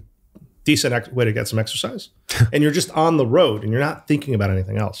 Secondly, decent way to get some exercise. And you're just on the road and you're not thinking about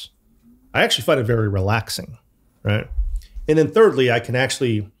anything else. I actually find it very relaxing, right? And then thirdly, I can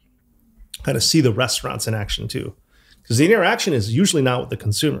actually kind of see the restaurants in action too. Because the interaction is usually not with the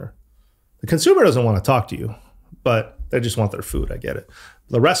consumer. The consumer doesn't want to talk to you, but they just want their food. I get it.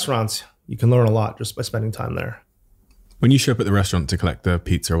 The restaurants, you can learn a lot just by spending time there. When you show up at the restaurant to collect the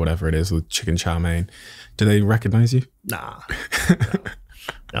pizza or whatever it is, or chicken chow mein, do they recognize you? Nah.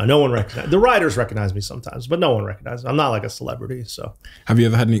 No one recognizes. The riders recognize me sometimes, but no one recognizes me. I'm not like a celebrity, so. Have you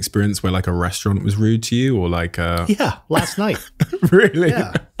ever had an experience where like a restaurant was rude to you, or like Yeah, last night. Really?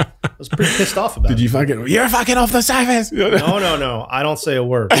 Yeah. I was pretty pissed off about it. Did you fucking, you're fucking off the service? No. I don't say a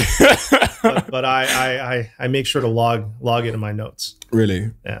word. but I make sure to log it in my notes.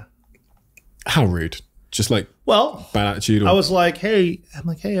 Really? Yeah. How rude? Just like, well, bad attitude? Or? I was like, hey,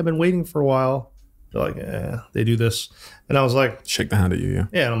 I've been waiting for a while. They're like, yeah, they do this. And I was like, shake the hand at you, yeah.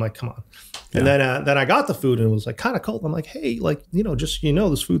 Yeah, and I'm like, come on. And then I got the food and it was like kind of cold. I'm like, hey, like, you know, just, you know,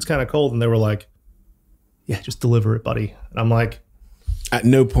 this food's kind of cold. And they were like, yeah, just deliver it, buddy. And I'm like, at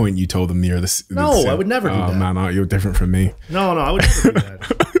no point you told them you're this. No, I would never do that. Oh man, you're different from me. No, I would never do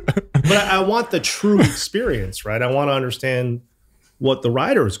that. But I want the true experience, right? I want to understand what the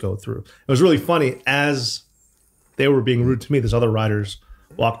riders go through. It was really funny. As they were being rude to me, this other riders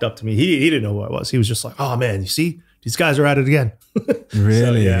walked up to me. He didn't know who I was. He was just like, oh man, you see, these guys are at it again.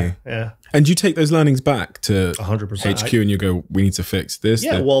 Really? So, yeah. And you take those learnings back to 100% HQ and you go, we need to fix this.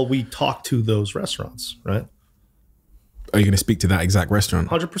 Yeah, well, we talk to those restaurants, right? Are you going to speak to that exact restaurant?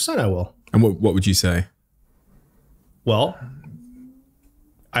 100% I will. And what would you say? Well,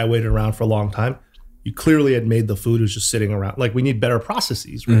 I waited around for a long time. You clearly had made the food, it was just sitting around. Like, we need better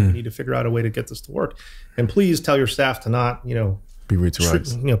processes, right? We need to figure out a way to get this to work. And please tell your staff to not, you know, be rude to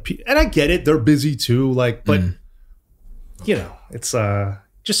riders. You know, and I get it, they're busy too. Like, but you know, it's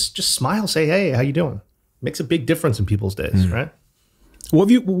just smile, say, hey, how you doing? Makes a big difference in people's days, right?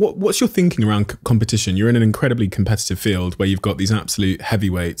 What's your thinking around competition? You're in an incredibly competitive field where you've got these absolute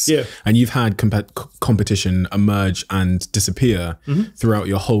heavyweights, and you've had competition emerge and disappear throughout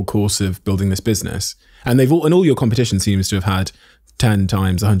your whole course of building this business. And all your competition seems to have had 10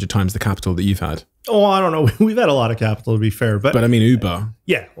 times, 100 times the capital that you've had. Oh, I don't know. We've had a lot of capital, to be fair, but I mean Uber.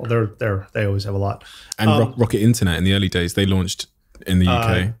 Yeah, well, they always have a lot. And Rocket Internet in the early days, they launched in the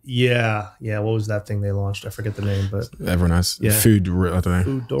UK. Yeah. What was that thing they launched? I forget the name, but everyone has food. I don't know,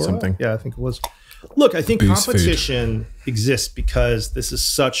 Foodora? something. Yeah, I think it was. Look, I think Boost competition exists because this is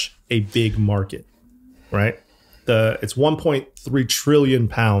such a big market, right? It's 1.3 trillion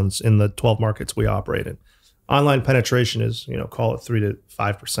pounds in the 12 markets we operate in. Online penetration is, you know, call it 3 to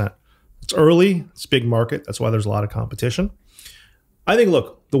 5%. It's early. It's a big market. That's why there's a lot of competition. I think,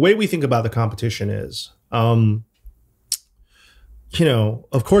 look, the way we think about the competition is, you know,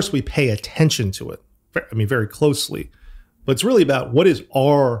 of course we pay attention to it. I mean, very closely, but it's really about what is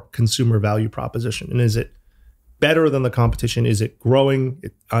our consumer value proposition, and is it better than the competition? Is it growing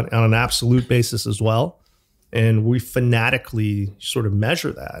on an absolute basis as well? And we fanatically sort of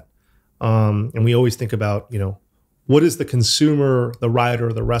measure that. And we always think about, you know, what does the consumer, the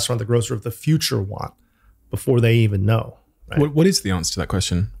rider, the restaurant, the grocer of the future want before they even know? Right? What is the answer to that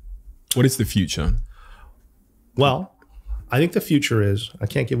question? What is the future? Well, I think the future is, I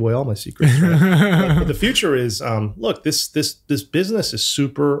can't give away all my secrets, right? But the future is, look, this business is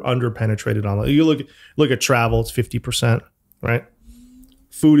super underpenetrated online. You look at travel, it's 50%, right?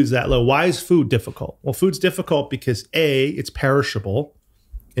 Food is that low. Why is food difficult? Well, food's difficult because A, it's perishable,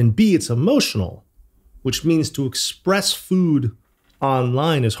 and B, it's emotional, which means to express food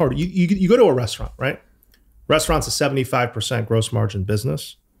online is hard. You go to a restaurant, right? Restaurant's a 75% gross margin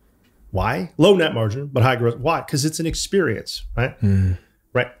business. Why? Low net margin, but high gross. Why? Because it's an experience, right?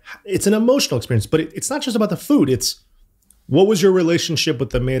 Right. It's an emotional experience, but it's not just about the food. It's what was your relationship with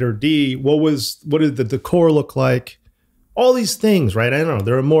the maitre d'? What did the decor look like? All these things, right? I don't know.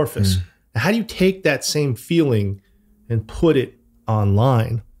 They're amorphous. How do you take that same feeling and put it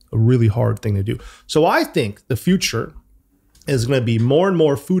online? A really hard thing to do. So I think the future is going to be more and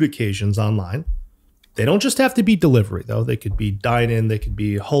more food occasions online. They don't just have to be delivery, though. They could be dine-in. They could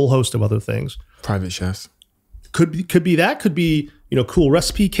be a whole host of other things. Private chefs. Could be that. Could be, you know, cool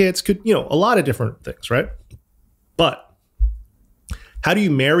recipe kits. Could, you know, a lot of different things, right? But how do you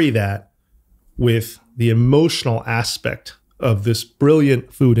marry that with the emotional aspect of this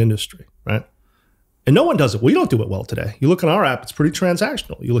brilliant food industry, right? And no one does it. We don't do it well today. You look on our app, it's pretty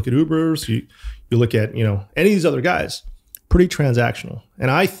transactional. You look at Uber's, you look at, you know, any of these other guys, pretty transactional.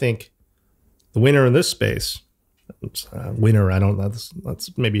 And I think the winner in this space, winner, I don't know,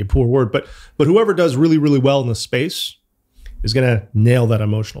 that's maybe a poor word, but whoever does really, really well in this space is going to nail that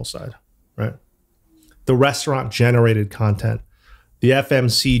emotional side, right? The restaurant generated content, the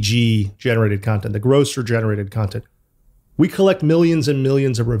FMCG generated content, the grocer generated content. We collect millions and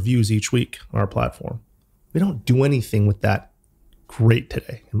millions of reviews each week on our platform. We don't do anything with that great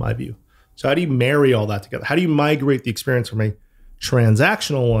today, in my view. So how do you marry all that together? How do you migrate the experience from a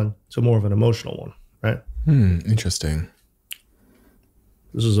transactional one to more of an emotional one, right? Interesting.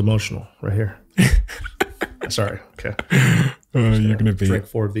 This is emotional right here. Sorry. Okay. You're going to be... drink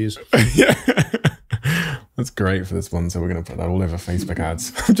 4 of these. Yeah. That's great for this one. So we're going to put that all over Facebook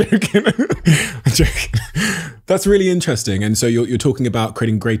ads. I'm joking. I'm joking. That's really interesting. And so you're talking about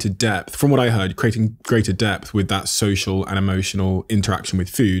creating greater depth. From what I heard, creating greater depth with that social and emotional interaction with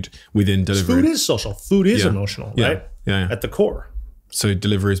food within Deliveroo. Food is social. Food is emotional, right? Yeah. At the core. So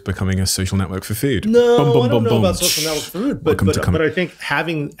Deliveroo is becoming a social network for food. No, I don't know about social network for food, but I think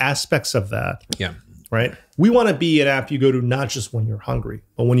having aspects of that. Yeah. Right. We want to be an app you go to not just when you're hungry,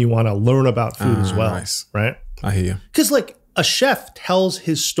 but when you want to learn about food as well. Nice. Right. I hear you. Because like a chef tells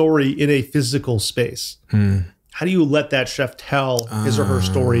his story in a physical space. How do you let that chef tell his or her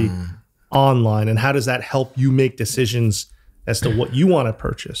story online? And how does that help you make decisions as to what you want to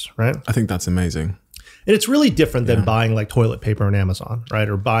purchase? Right. I think that's amazing. And it's really different than buying like toilet paper on Amazon, right?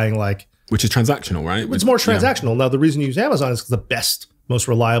 Or buying like... Which is transactional, right? It's more transactional. Now, the reason you use Amazon is because the best, most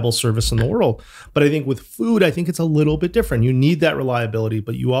reliable service in the world. But I think with food, I think it's a little bit different. You need that reliability,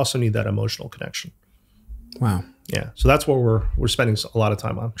 but you also need that emotional connection. Wow. Yeah. So that's what we're spending a lot of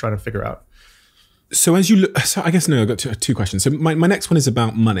time on, trying to figure out. So as you look, so I guess, no, I've got two questions. So my next one is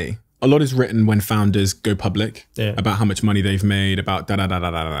about money. A lot is written when founders go public about how much money they've made, about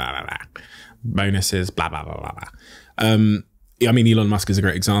bonuses, blah, blah, blah, blah, blah. I mean, Elon Musk is a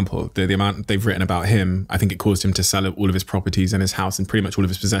great example. The amount they've written about him, I think it caused him to sell all of his properties and his house and pretty much all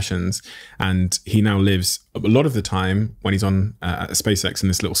of his possessions. And he now lives a lot of the time when he's on SpaceX in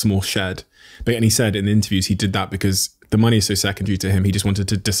this little small shed. And he said in interviews he did that because the money is so secondary to him. He just wanted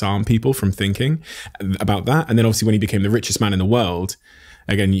to disarm people from thinking about that. And then obviously when he became the richest man in the world,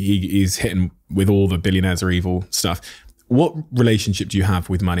 again, he's hitting with all the billionaires are evil stuff. What relationship do you have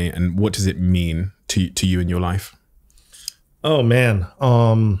with money and what does it mean to you in your life? Oh, man.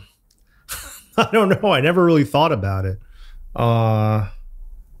 I don't know. I never really thought about it. I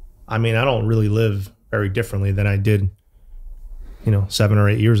mean, I don't really live very differently than I did, 7 or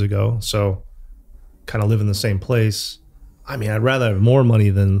 8 years ago. So kind of live in the same place. I mean, I'd rather have more money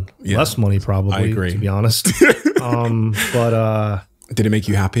than less money, probably, I agree. to be honest. But did it make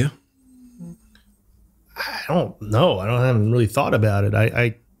you happier? I don't know. I haven't really thought about it.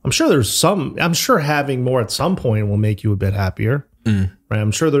 I'm sure having more at some point will make you a bit happier. Right.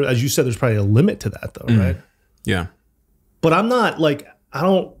 I'm sure as you said, there's probably a limit to that though. Right. Yeah. But I'm not like, I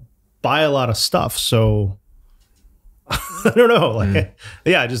don't buy a lot of stuff. So I don't know. Like,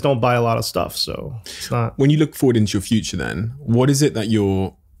 yeah, I just don't buy a lot of stuff. So it's not. When you look forward into your future then, what is it that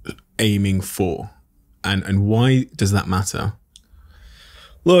you're aiming for? And why does that matter?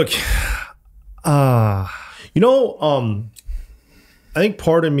 Look, I think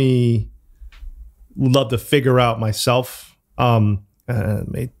part of me would love to figure out myself. It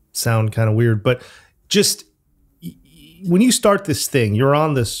may sound kind of weird, but just when you start this thing, you're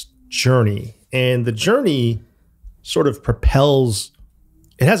on this journey, and the journey sort of propels,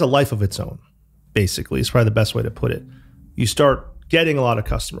 it has a life of its own, basically. It's probably the best way to put it. You start getting a lot of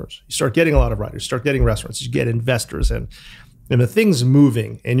customers, you start getting a lot of riders, you start getting restaurants, you get investors, and the thing's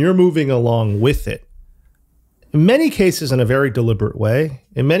moving, and you're moving along with it. In many cases, in a very deliberate way.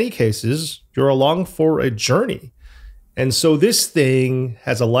 In many cases, you're along for a journey. And so this thing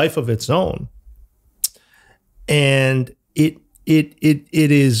has a life of its own. And it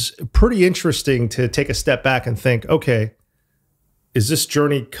is pretty interesting to take a step back and think, okay, is this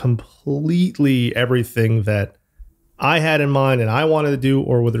journey completely everything that I had in mind and I wanted to do,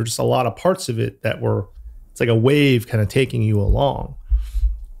 or were there just a lot of parts of it that were, it's like a wave kind of taking you along?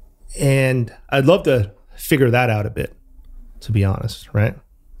 And I'd love to figure that out a bit, to be honest, right?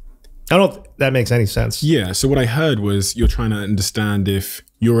 I don't know if that makes any sense. Yeah, so what I heard was you're trying to understand if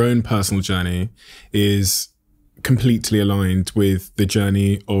your own personal journey is completely aligned with the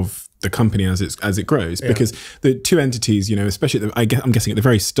journey of the company as it grows, because the two entities, you know, especially I'm guessing at the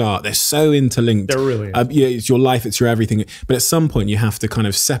very start, they're so interlinked. They're really yeah, it's your life, it's your everything. But at some point, you have to kind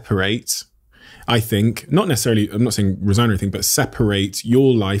of separate. I think, not necessarily, I'm not saying resign or anything, but separate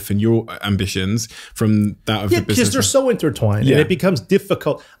your life and your ambitions from that of the business. Because they're so intertwined, and it becomes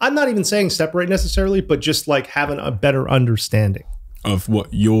difficult. I'm not even saying separate necessarily, but just like having a better understanding of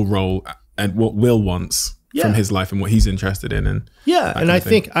what your role and what Will wants from his life and what he's interested in. And and I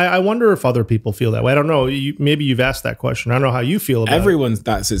think, I wonder if other people feel that way. I don't know. Maybe you've asked that question. I don't know how you feel about it. Everyone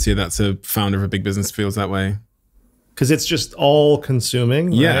that sits here that's a founder of a big business feels that way. Because it's just all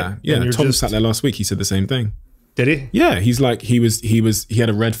consuming. Yeah, right? yeah. Tom sat there last week. He said the same thing. Did he? Yeah, he's like he had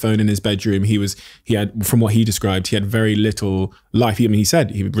a red phone in his bedroom. He had, from what he described, he had very little life. He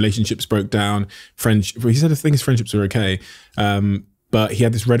said relationships broke down. He said I think his friendships were okay. But he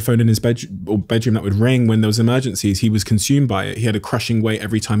had this red phone in his bedroom that would ring when there was emergencies. He was consumed by it. He had a crushing weight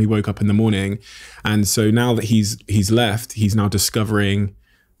every time he woke up in the morning. And so now that he's left, he's now discovering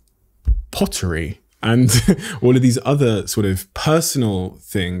pottery and all of these other sort of personal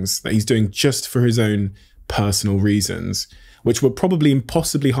things that he's doing just for his own personal reasons, which were probably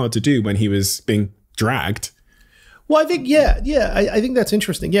impossibly hard to do when he was being dragged. Well, I think, I think that's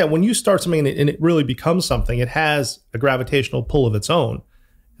interesting. Yeah, when you start something and it really becomes something, it has a gravitational pull of its own.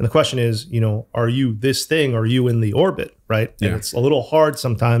 And the question is, you know, are you this thing? Or are you in the orbit, right? And it's a little hard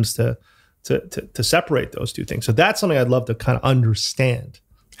sometimes to separate those two things. So that's something I'd love to kind of understand.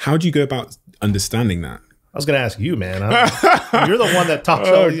 How do you go about understanding that? I was going to ask you, man. You're the one that talks.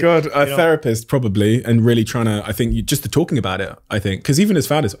 Oh God, a therapist probably, and really trying to. I think just the talking about it. I think because even as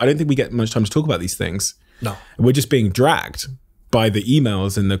founders, I don't think we get much time to talk about these things. No, we're just being dragged by the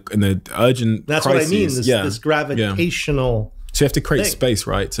emails and the urgent. That's crises. What I mean. This gravitational. So you have to create space,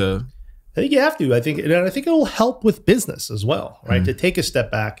 right? I think you have to. I think it will help with business as well, right? To take a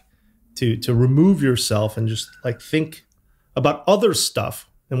step back, to remove yourself and just like think about other stuff.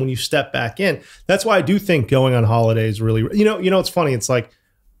 And when you step back in, that's why I do think going on holidays really, you know, it's funny. It's like,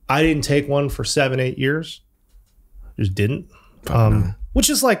 I didn't take one for 7-8 years. Just didn't, which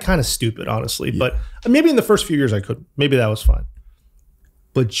is like kind of stupid, honestly. Yeah. But maybe in the first few years I could, maybe that was fine.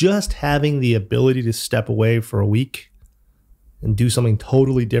 But just having the ability to step away for a week and do something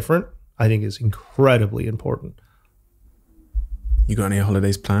totally different, I think is incredibly important. You got any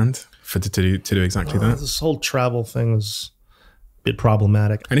holidays planned to do exactly that? This whole travel thing is bit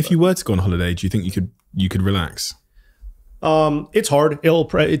problematic. And if you were to go on holiday, do you think you could relax? It's hard.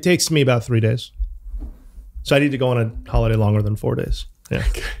 It takes me about 3 days. So I need to go on a holiday longer than 4 days. Yeah.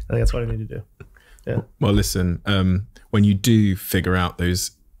 Okay. I think that's what I need to do. Yeah. Well, listen, when you do figure out those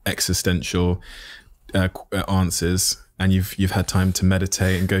existential answers and you've had time to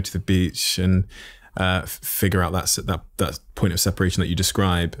meditate and go to the beach and figure out that point of separation that you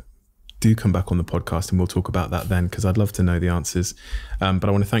describe, do come back on the podcast and we'll talk about that then, because I'd love to know the answers. But I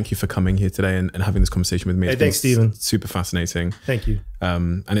want to thank you for coming here today and having this conversation with me. Hey, thanks, Stephen. Super fascinating. Thank you.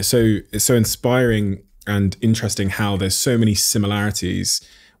 And it's so inspiring and interesting how there's so many similarities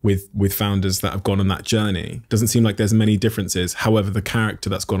with founders that have gone on that journey. Doesn't seem like there's many differences. However, the character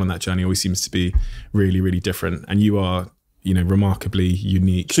that's gone on that journey always seems to be really, really different. And you are, you know, remarkably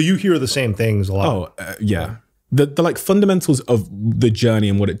unique. So you hear the same things a lot. Oh, yeah. the like fundamentals of the journey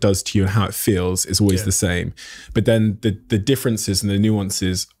and what it does to you and how it feels is always the same. But then the differences and the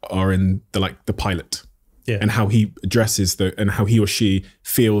nuances are in the pilot. Yeah. And how he addresses and how he or she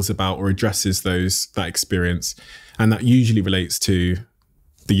feels about or addresses that experience. And that usually relates to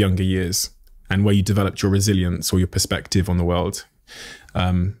the younger years and where you developed your resilience or your perspective on the world.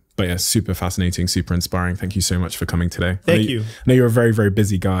 But yeah, super fascinating, super inspiring. Thank you so much for coming today. Thank you. I know you're a very, very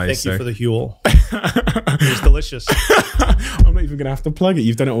busy guy. Thank you for the Huel. It was delicious. I'm not even going to have to plug it.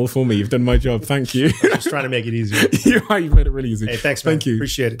 You've done it all for me. You've done my job. Thank you. I'm just trying to make it easier. You've made it really easy. Hey, thanks, man. Thank you.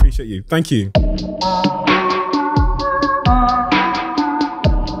 Appreciate it. Appreciate you. Thank you.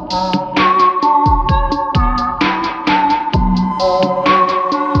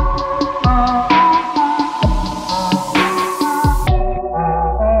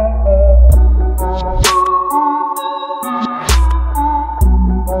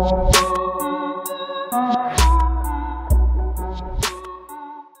 Oh.